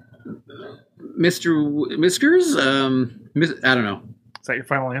 Mr. Whiskers? I don't know. Is that your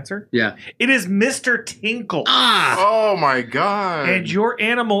final answer? Yeah. It is Mr. Tinkle. Ah! Oh my god. And your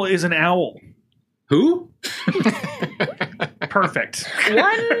animal is an owl. Who? Perfect. 1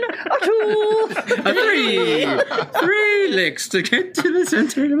 or 2 3 licks to get to the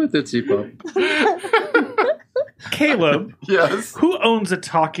center of a Tootsie Pop. Caleb. Yes. Who owns a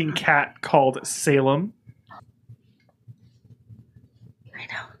talking cat called Salem? I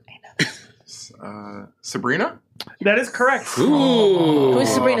know. Sabrina? That is correct. Ooh. Who's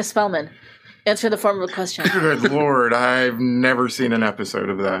Sabrina Spellman? Answer the form of a question. Good lord, I've never seen an episode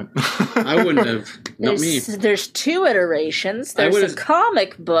of that. I wouldn't have. Not me. There's 2 iterations. There's a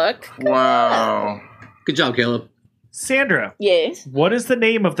comic book. Wow. Good job, Caleb. Sandra. Yes. What is the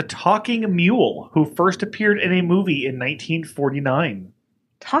name of the talking mule who first appeared in a movie in 1949?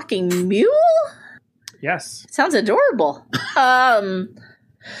 Talking mule? Yes. Sounds adorable.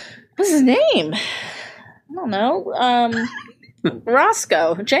 What's his name? I don't know.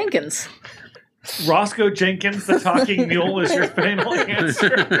 Roscoe Jenkins. Roscoe Jenkins, the talking mule, is your final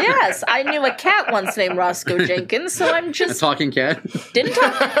answer. Yes, I knew a cat once named Roscoe Jenkins, so I'm just... A talking cat? Didn't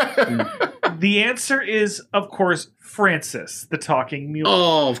talk. The answer is, of course, Francis, the talking mule.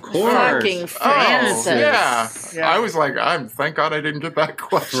 Oh, of course. Fucking Francis. Oh, yeah. I was like, thank God I didn't get that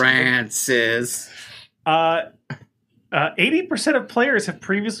question. Francis. 80% of players have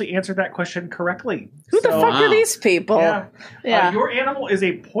previously answered that question correctly. Who the fuck are these people? Yeah. Your animal is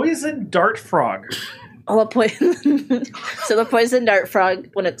a poison dart frog. Oh, a poison. So the poison dart frog,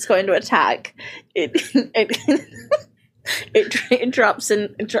 when it's going to attack, it drops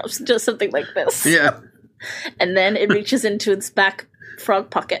into something like this. Yeah. And then it reaches into its back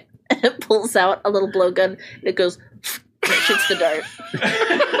frog pocket and it pulls out a little blowgun and it goes and it shoots the dart.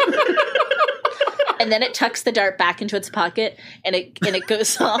 And then it tucks the dart back into its pocket, and it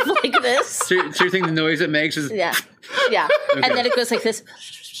goes off like this. So you think the noise it makes is... Yeah. Okay. And then it goes like this,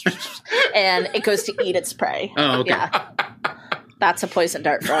 and it goes to eat its prey. Oh, okay. Yeah. That's a poison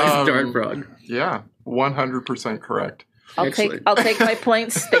dart frog. Dart frog. Yeah, 100% correct. I'll take my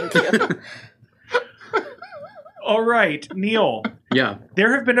points. Thank you. All right, Neil. Yeah.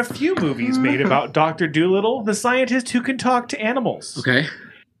 There have been a few movies made about Dr. Dolittle, the scientist who can talk to animals. Okay.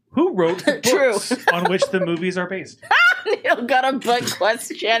 Who wrote the books on which the movies are based? Neil got a book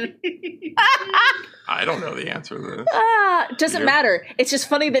question. I don't know the answer to this. Doesn't matter. It's just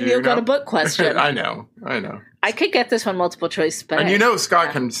funny that Neil got a book question. I know. I could get this one multiple choice, but and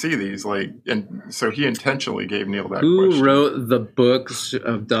Scott can see these, and so he intentionally gave Neil that Who question. wrote the books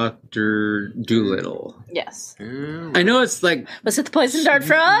of Dr. Dolittle? Yes. Ooh. I know it's like... Was it the Poison Dart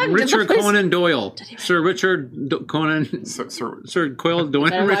Frog? Richard Conan Doyle. Sir Richard Conan... Sir Coyle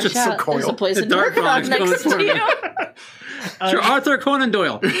Doyle. Richard Sir Coyle. There's a Poison Dart Frog next to you. Sir Arthur Conan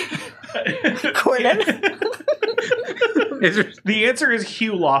Doyle. Conan. The answer is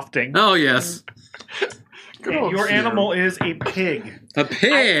Hugh Lofting. Oh, yes. Your animal is a pig. A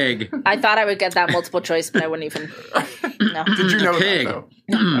pig. I thought I would get that multiple choice, but I wouldn't even. No. Did you know pig. that,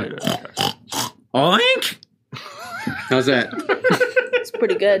 though? Oink. How's that? It's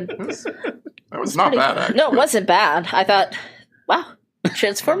pretty good. That was not bad, actually. No, it wasn't bad. I thought, wow,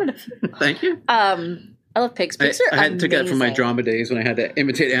 transformative. Thank you. I love pigs. Pigs are I took that from my drama days when I had to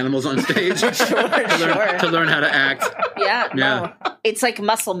imitate animals on stage. Sure. To learn how to act. Yeah. No. It's like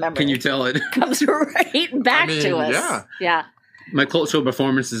muscle memory. Can you tell it? Comes right back to us. Yeah. My cultural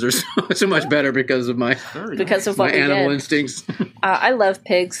performances are so much better because of my what animal instincts. I love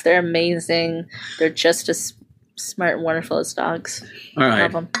pigs. They're amazing. They're just as smart and wonderful as dogs. All right.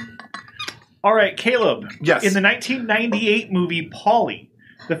 Love them. All right, Caleb. Yes. In the 1998 movie Polly,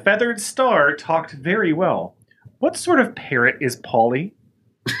 the feathered star talked very well. What sort of parrot is Polly?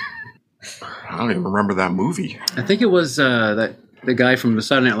 I don't even remember that movie. I think it was that the guy from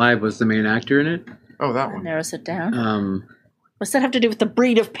Saturday Night Live was the main actor in it. Oh, that one. Narrows it down. What's that have to do with the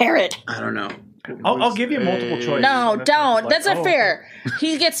breed of parrot? I don't know. I'll give you multiple choice. No, don't. That's not fair.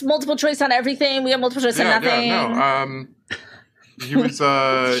 He gets multiple choice on everything. We have multiple choice on nothing. Yeah, no. He was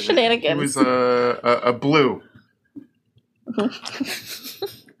shenanigans. He was a blue.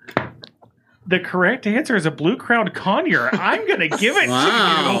 The correct answer is a blue-crowned conure. I'm going to give it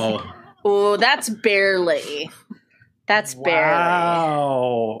to you. Oh, that's barely. That's barely.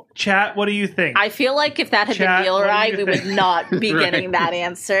 Wow. Chat, what do you think? I feel like if that had been Neil or I, we would not be getting that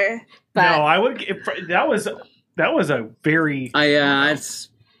answer. But no, I would. That was a very. It's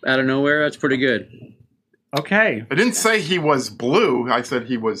out of nowhere. That's pretty good. Okay. I didn't say he was blue. I said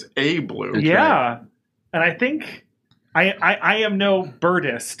he was a blue. That's right. And I think I am no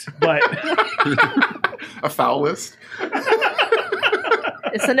birdist, but a foulist.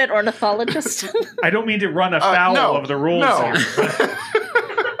 Isn't it ornithologist? I don't mean to run afoul of the rules here.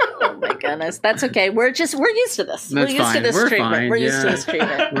 Oh my goodness, that's okay. We're used to this. That's we're used to this treatment. Fine. We're used to this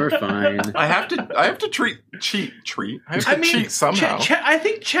treatment. We're fine. I have to cheat. I have to cheat somehow. I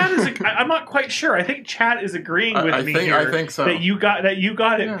think Chad is. I'm not quite sure. I think Chad is agreeing with me here. I think so. That you got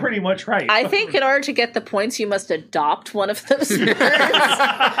it pretty much right. I think in order to get the points, you must adopt one of those words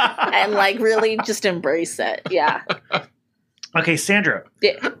and really just embrace it. Yeah. Okay, Sandra.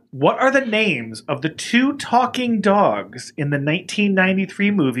 Yeah. What are the names of the two talking dogs in the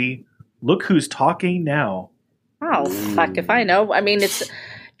 1993 movie Look Who's Talking Now? Oh, fuck if I know. I mean, it's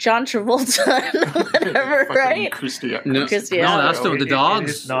John Travolta and whatever, right? Christian. No, that's the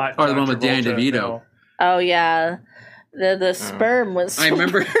dogs. Or the one with Danny DeVito. No. Oh, yeah. The sperm was I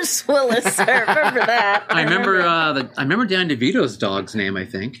remember Bruce Willis. I remember that. I remember Danny DeVito's dog's name, I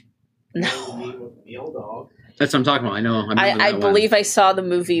think. No. That's what I'm talking about. I know. I believe I saw the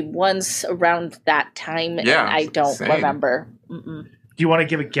movie once around that time, and I don't remember. Mm-mm. Do you want to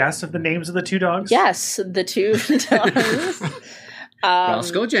give a guess of the names of the two dogs? Yes, the two dogs.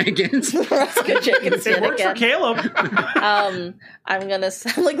 Roscoe Jenkins. Roscoe Jenkins. It works for Caleb. I'm gonna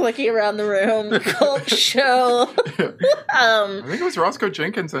looking around the room. Cult show. I think it was Roscoe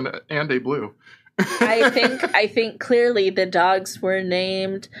Jenkins and a blue. I think clearly the dogs were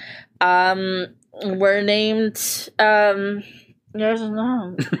named. I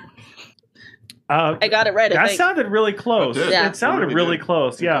got it right. That sounded really close. Yeah. It sounded really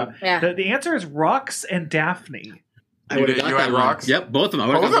close. Yeah. Yeah. The answer is Rox and Daphne. You had Rox? Yep, both of them. I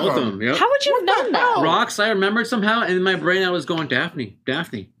would have got both of them. Yep. How would you have known that? Rox, I remembered somehow, and in my brain I was going Daphne.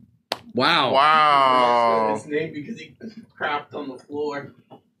 Wow. Wow. His name because he crapped on the floor.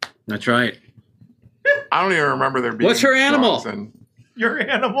 That's right. I don't even remember there being. What's her animal? Your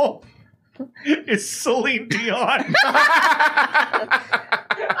animal is Celine Dion.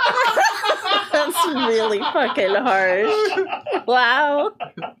 That's really fucking harsh. Wow.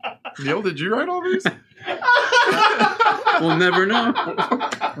 Neil, did you write all these? We'll never know.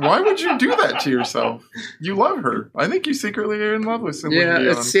 Why would you do that to yourself? You love her. I think you secretly are in love with Celine Dion.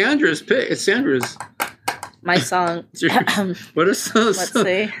 Yeah, it's Sandra's pick. It's Sandra's. My song. Let's see. What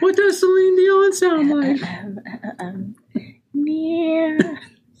does Celine Dion sound like? Near,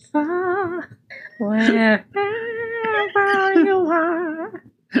 far, wherever you are.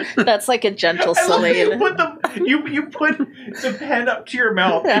 That's like a gentle Celine. You put the pen up to your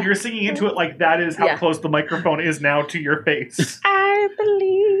mouth and you're singing into it like that is how close the microphone is now to your face. I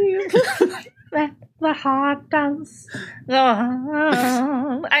believe that the heart does.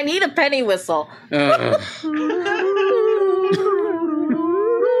 I need a penny whistle. There's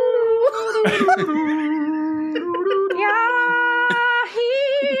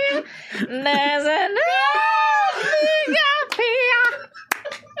an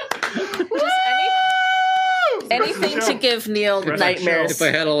anything to give Neil nightmares. If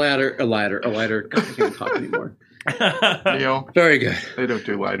I had a lighter. God, I can't talk anymore. Neil, very good. They don't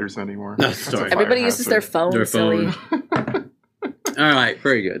do lighters anymore. No, sorry. Everybody uses their phone. All right,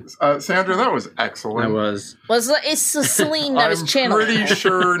 very good. Sandra, that was excellent. That was. It's Celine that was channeling. I'm pretty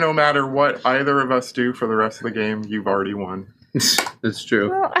sure no matter what either of us do for the rest of the game, you've already won. That's true.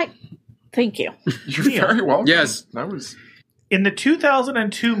 Well, thank you. You're very welcome. Yes. That was... In the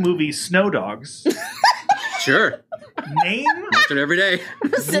 2002 movie Snow Dogs. Sure. Name... Watch it every day.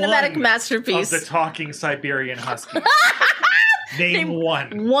 Cinematic masterpiece. Of the talking Siberian husky. Name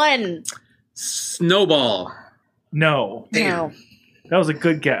one. One. Snowball. No. No. That was a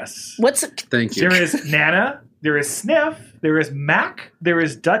good guess. Thank you. There is Nana, there is Sniff, there is Mac, there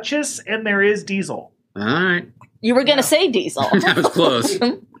is Duchess, and there is Diesel. All right. You were going to say Diesel. That was close.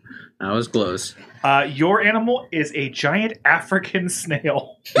 That was close. Your animal is a giant African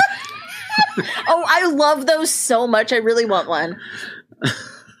snail. Oh, I love those so much. I really want one.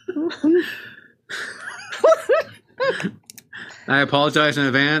 I apologize in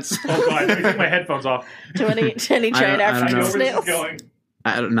advance. Oh, God. Let me take my headphones off. To any giant African snails?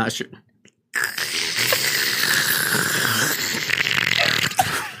 I'm not sure.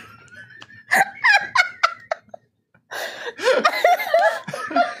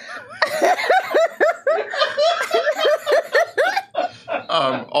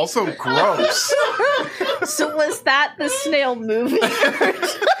 Also gross. So was that the snail movie?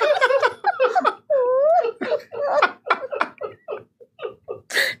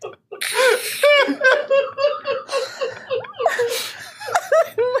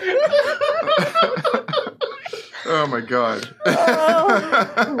 Oh my God.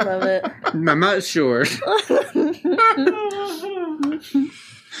 Oh, love it. I'm not sure.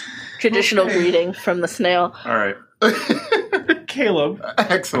 Traditional greeting from the snail. All right. Caleb.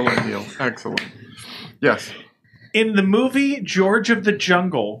 Excellent, Neil. Excellent. Yes. In the movie George of the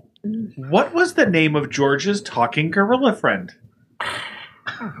Jungle, what was the name of George's talking gorilla friend? I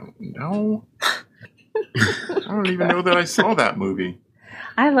don't know. I don't even know that I saw that movie.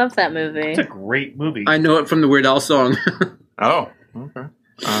 I love that movie. It's a great movie. I know it from the Weird Al song. Oh, okay.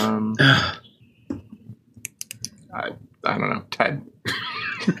 I don't know. Ted.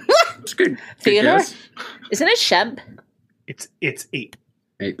 It's good. Theodore? Isn't it Shemp? It's 8.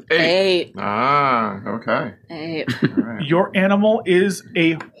 8. Ah, okay. 8. Right. Your animal is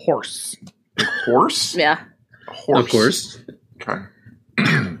a horse. A horse? Yeah. A horse. Of course. Okay.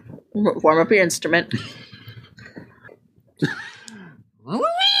 Warm up your instrument.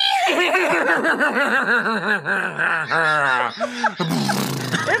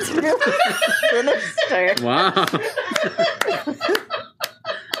 That's really sinister. Wow.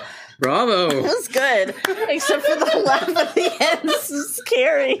 Bravo. It was good. Except for the laugh at the end. This is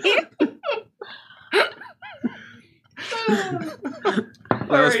scary. That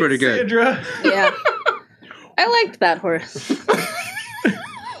was pretty good. Sandra. Yeah. I liked that horse.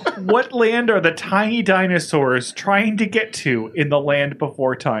 What land are the tiny dinosaurs trying to get to in the land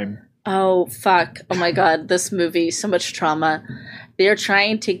before time? Oh, fuck. Oh my God. This movie, so much trauma. They're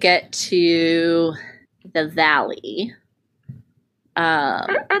trying to get to the valley.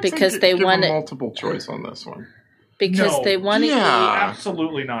 Because they want multiple choice on this one. Because they want to eat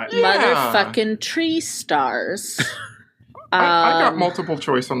absolutely not. Motherfucking tree stars. I got multiple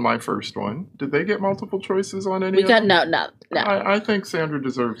choice on my first one. Did they get multiple choices on any? We got no. No. I think Sandra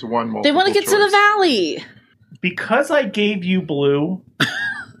deserves one multiple. They want to get to the valley. Because I gave you blue,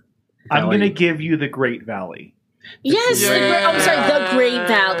 I'm going to give you the Great Valley. Yes, I'm sorry, the Great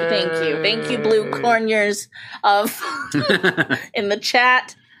Valley. Thank you, Blue Corners in the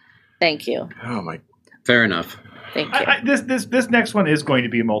chat. Thank you. Oh my. Fair enough. Thank you. This next one is going to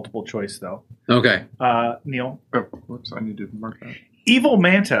be a multiple choice, though. Okay. Neil. Oh, whoops! I need to mark that. Evil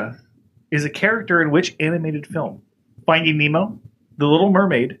Manta is a character in which animated film? Finding Nemo, The Little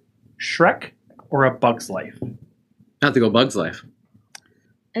Mermaid, Shrek, or A Bug's Life? I have to go Bug's Life.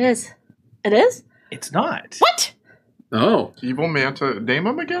 It is. It is? It's not. What? Oh. Evil Manta. Name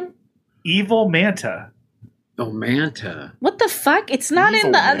him again? Evil Manta. Oh, Manta. What the fuck? It's not Evil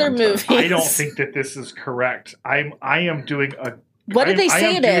in the other Manta. movies. I don't think that this is correct. I am doing a What did they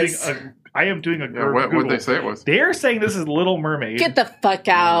say it is? I am doing a What did they say it was? They're saying this is Little Mermaid. Get the fuck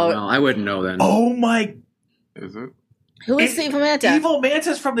out. No, I wouldn't know then. Oh my. Is it? Who is the Evil Manta? Evil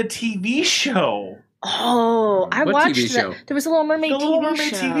Manta's from the TV show. Oh, I What watched TV show? There was a Little Mermaid,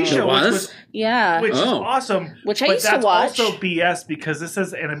 TV show. There was? Which is awesome. Which I used to watch. That's also BS because this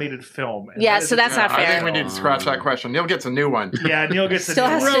is animated film. So that's not fair. I think we need to scratch that question. Neil gets a new one. Yeah, Neil gets a new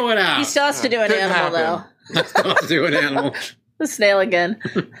one. Throw it out. He still has to do an animal, though. Still have to do an animal. The snail again.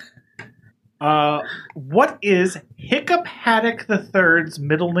 What is Hiccup Haddock III's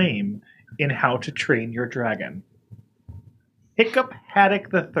middle name in How to Train Your Dragon? Hiccup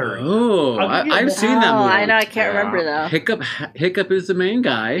Haddock III. Oh, I've seen that movie. I know, I can't remember though. Hiccup is the main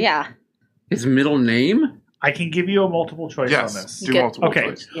guy. Yeah. His middle name? I can give you a multiple choice on this. Do multiple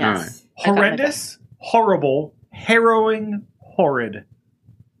choice. Yes. All right. Horrendous, horrible, harrowing, horrid.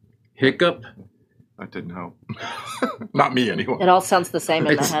 Hiccup. That didn't help. Not me, anyway. It all sounds the same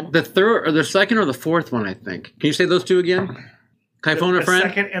in my head. The third, or the second, or the fourth one, I think. Can you say those two again? Can I phone a friend? The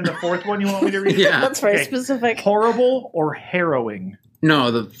second and the fourth one you want me to read? Yeah. That's very specific. Horrible or harrowing? No,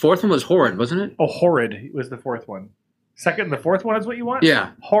 the fourth one was horrid, wasn't it? Oh, horrid was the fourth one. Second and the fourth one is what you want?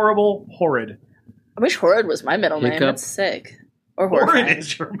 Yeah. Horrible, horrid. I wish horrid was my middle name. That's sick. Or horrifying. Horrid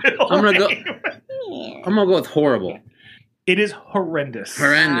is your middle name. I'm gonna go with horrible. It is horrendous.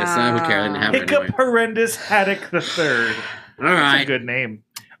 Horrendous. I don't care. I didn't have it Hiccup anyway. Horrendous Haddock III. All That's right. a good name.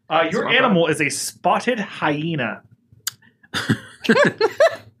 Your animal is a spotted hyena.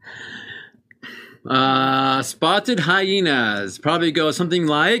 Spotted hyenas. Probably go something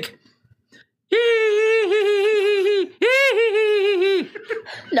like.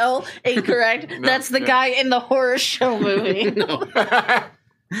 No, incorrect. That's the guy in the horror show movie. No.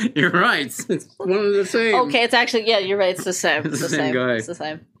 You're right. It's one of the same. Okay, it's actually, you're right. It's the same. It's the same guy. It's the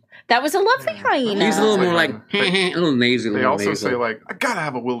same. That was a lovely hyena. He's a little more like, a little nasal. They also say, like, I gotta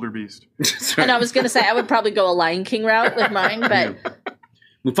have a wildebeest. That's right. And I was going to say, I would probably go a Lion King route with mine, but.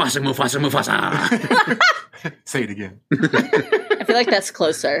 Mufasa, Mufasa, Mufasa. Say it again. I feel like that's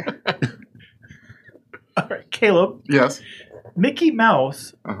closer. All right, Caleb. Yes. Mickey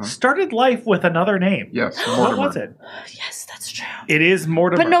Mouse started life with another name. Yes. What was it? Yes, that's true. It is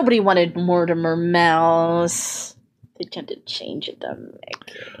Mortimer. But nobody wanted Mortimer Mouse. They tried to change it to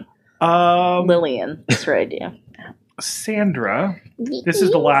Mickey. Lillian. That's her idea. Sandra. This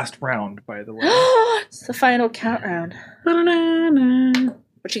is the last round, by the way. It's the final count round.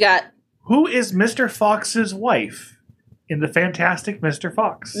 What you got? Who is Mr. Fox's wife in the Fantastic Mr.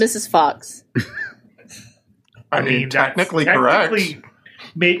 Fox? Mrs. Fox. I mean, technically correct.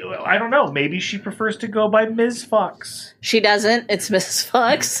 I don't know. Maybe she prefers to go by Ms. Fox. She doesn't. It's Mrs.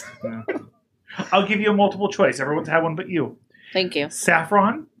 Fox. Yeah. I'll give you a multiple choice. Everyone's had one but you. Thank you.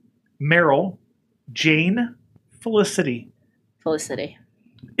 Saffron, Meryl, Jane, Felicity. Felicity.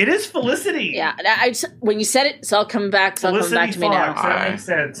 It is Felicity. Yeah. When you said it, it's all coming back. It's all coming back to me now. That makes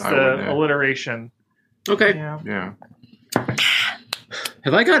sense. The alliteration. Okay. Yeah.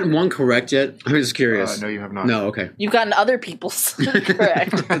 Have I gotten one correct yet? I'm just curious. No, you have not. No, okay. You've gotten other people's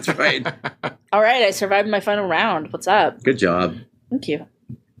correct. That's right. All right, I survived my final round. What's up? Good job. Thank you.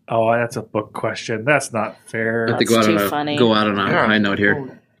 Oh, that's a book question. That's not fair. I have to go out on a high note here.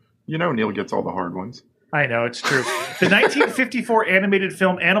 Well, you know Neil gets all the hard ones. I know, it's true. The 1954 animated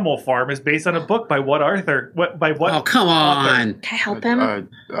film Animal Farm is based on a book by what author? By what? Oh, come on. Author? Can I help him?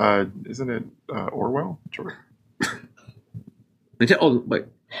 Isn't it Orwell? Sure. Oh, wait.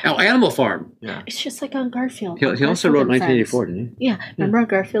 Oh, Animal Farm. Yeah. It's just like on Garfield. He also wrote 1984, didn't he? Yeah. Remember on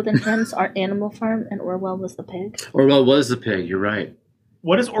Garfield and Friends, our Animal Farm, and Orwell was the pig? Orwell was the pig, you're right.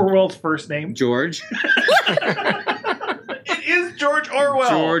 What is Orwell's first name? George. It is George Orwell.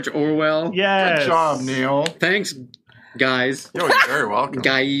 George Orwell. Yes. Good job, Neil. Thanks, guys. You're very welcome.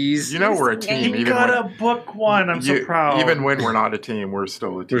 Guys. You know we're a team. You gotta book one. I'm so proud. Even when we're not a team, we're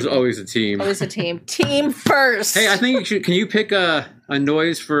still a team. There's always a team. Always a team. Team first. Hey, I think can you pick a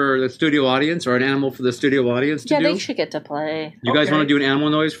noise for the studio audience or an animal for the studio audience to do? Yeah, they should get to play. You guys want to do an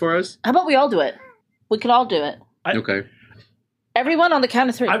animal noise for us? How about we all do it? We could all do it. Okay. Everyone on the count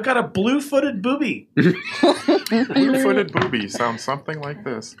of 3. I've got a blue-footed booby. Blue-footed booby sounds something like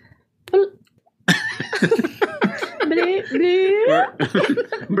this. Blue. Blue.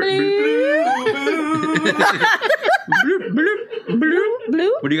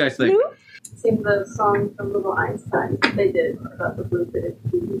 Blue. What do you guys think? Blue? Sing the song from Little Einstein they did about the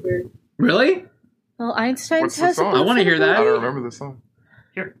blue-footed bird. Really? Well, Einstein What's the has song? I want to hear that. I don't remember the song.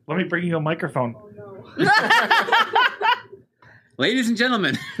 Here, let me bring you a microphone. Oh no. Ladies and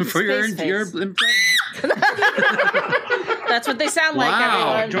gentlemen, for your impression. That's what they sound like,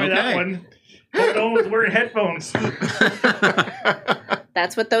 Wow. everyone. Enjoy that one. Hope no one was wearing headphones.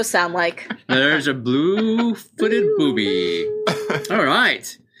 That's what those sound like. There's a blue-footed booby. All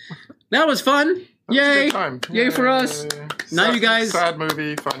right. That was fun. Yay. Good time. Yay for us. Now you guys... Sad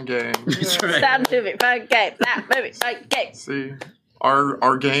movie, fun game. That's right. Sad movie, fun game. Sad movie, fun game. See,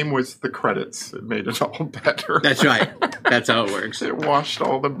 our game was the credits. It made it all better. That's right. That's how it works. It washed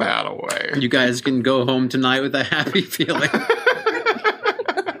all the bad away. You guys can go home tonight with a happy feeling.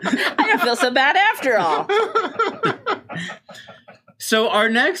 I don't feel so bad after all. So our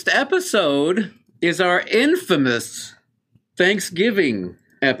next episode is our infamous Thanksgiving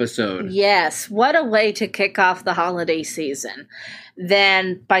episode. Yes, what a way to kick off the holiday season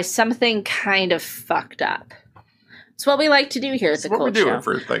than by something kind of fucked up. It's what we like to do here at the Cold Show. What we doing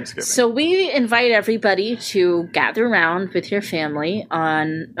for Thanksgiving? So we invite everybody to gather around with your family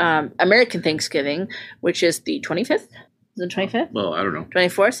on American Thanksgiving, which is the 25th. Is it 25th? Well, I don't know.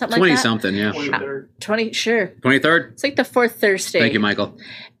 24th, something like that? 20-something, yeah. 23rd. Sure. 23rd? It's like the fourth Thursday. Thank you, Michael.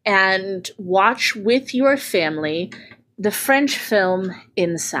 And watch with your family the French film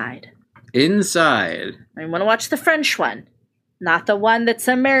Inside. Inside. I want to watch the French one, not the one that's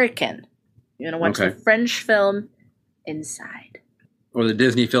American. You want to watch the French film Inside. Or the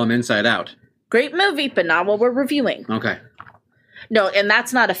Disney film Inside Out. Great movie, but not what we're reviewing. Okay. No, and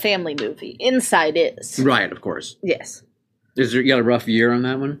that's not a family movie. Inside is. Right, of course. Yes. You got a rough year on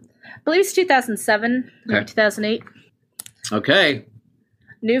that one? I believe it's 2007, okay. 2008. Okay.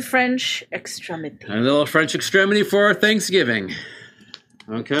 New French Extremity. A little French Extremity for Thanksgiving.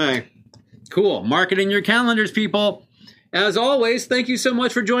 Okay. Cool. Mark it in your calendars, people. As always, thank you so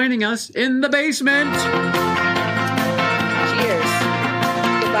much for joining us in the basement. Cheers.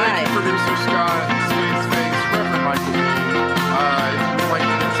 Goodbye. Producer Scott, Space Face, Reverend Michael B. If you'd like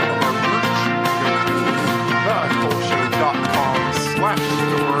to get some of our merch, go to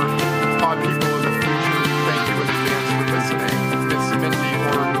thecoldshow.com/store. Pod people in the future, thank you in advance for listening. Miss Mindy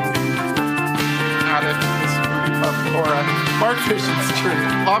or Addict, Miss Movie Pup, or Mark Fish's Street,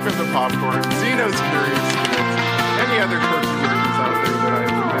 Pop in the Popcorn, Zeno's Curious Kids, any other quirky words out there that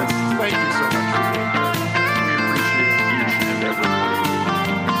I've missed. Thank you so much for being here. We appreciate each and every one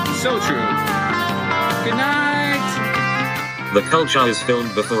of you. So true. Good night. The Culture is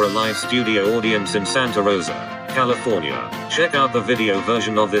filmed before a live studio audience in Santa Rosa, California. Check out the video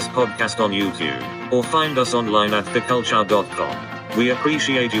version of this podcast on YouTube, or find us online at theculture.com. We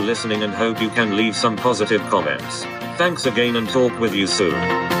appreciate you listening and hope you can leave some positive comments. Thanks again and talk with you soon.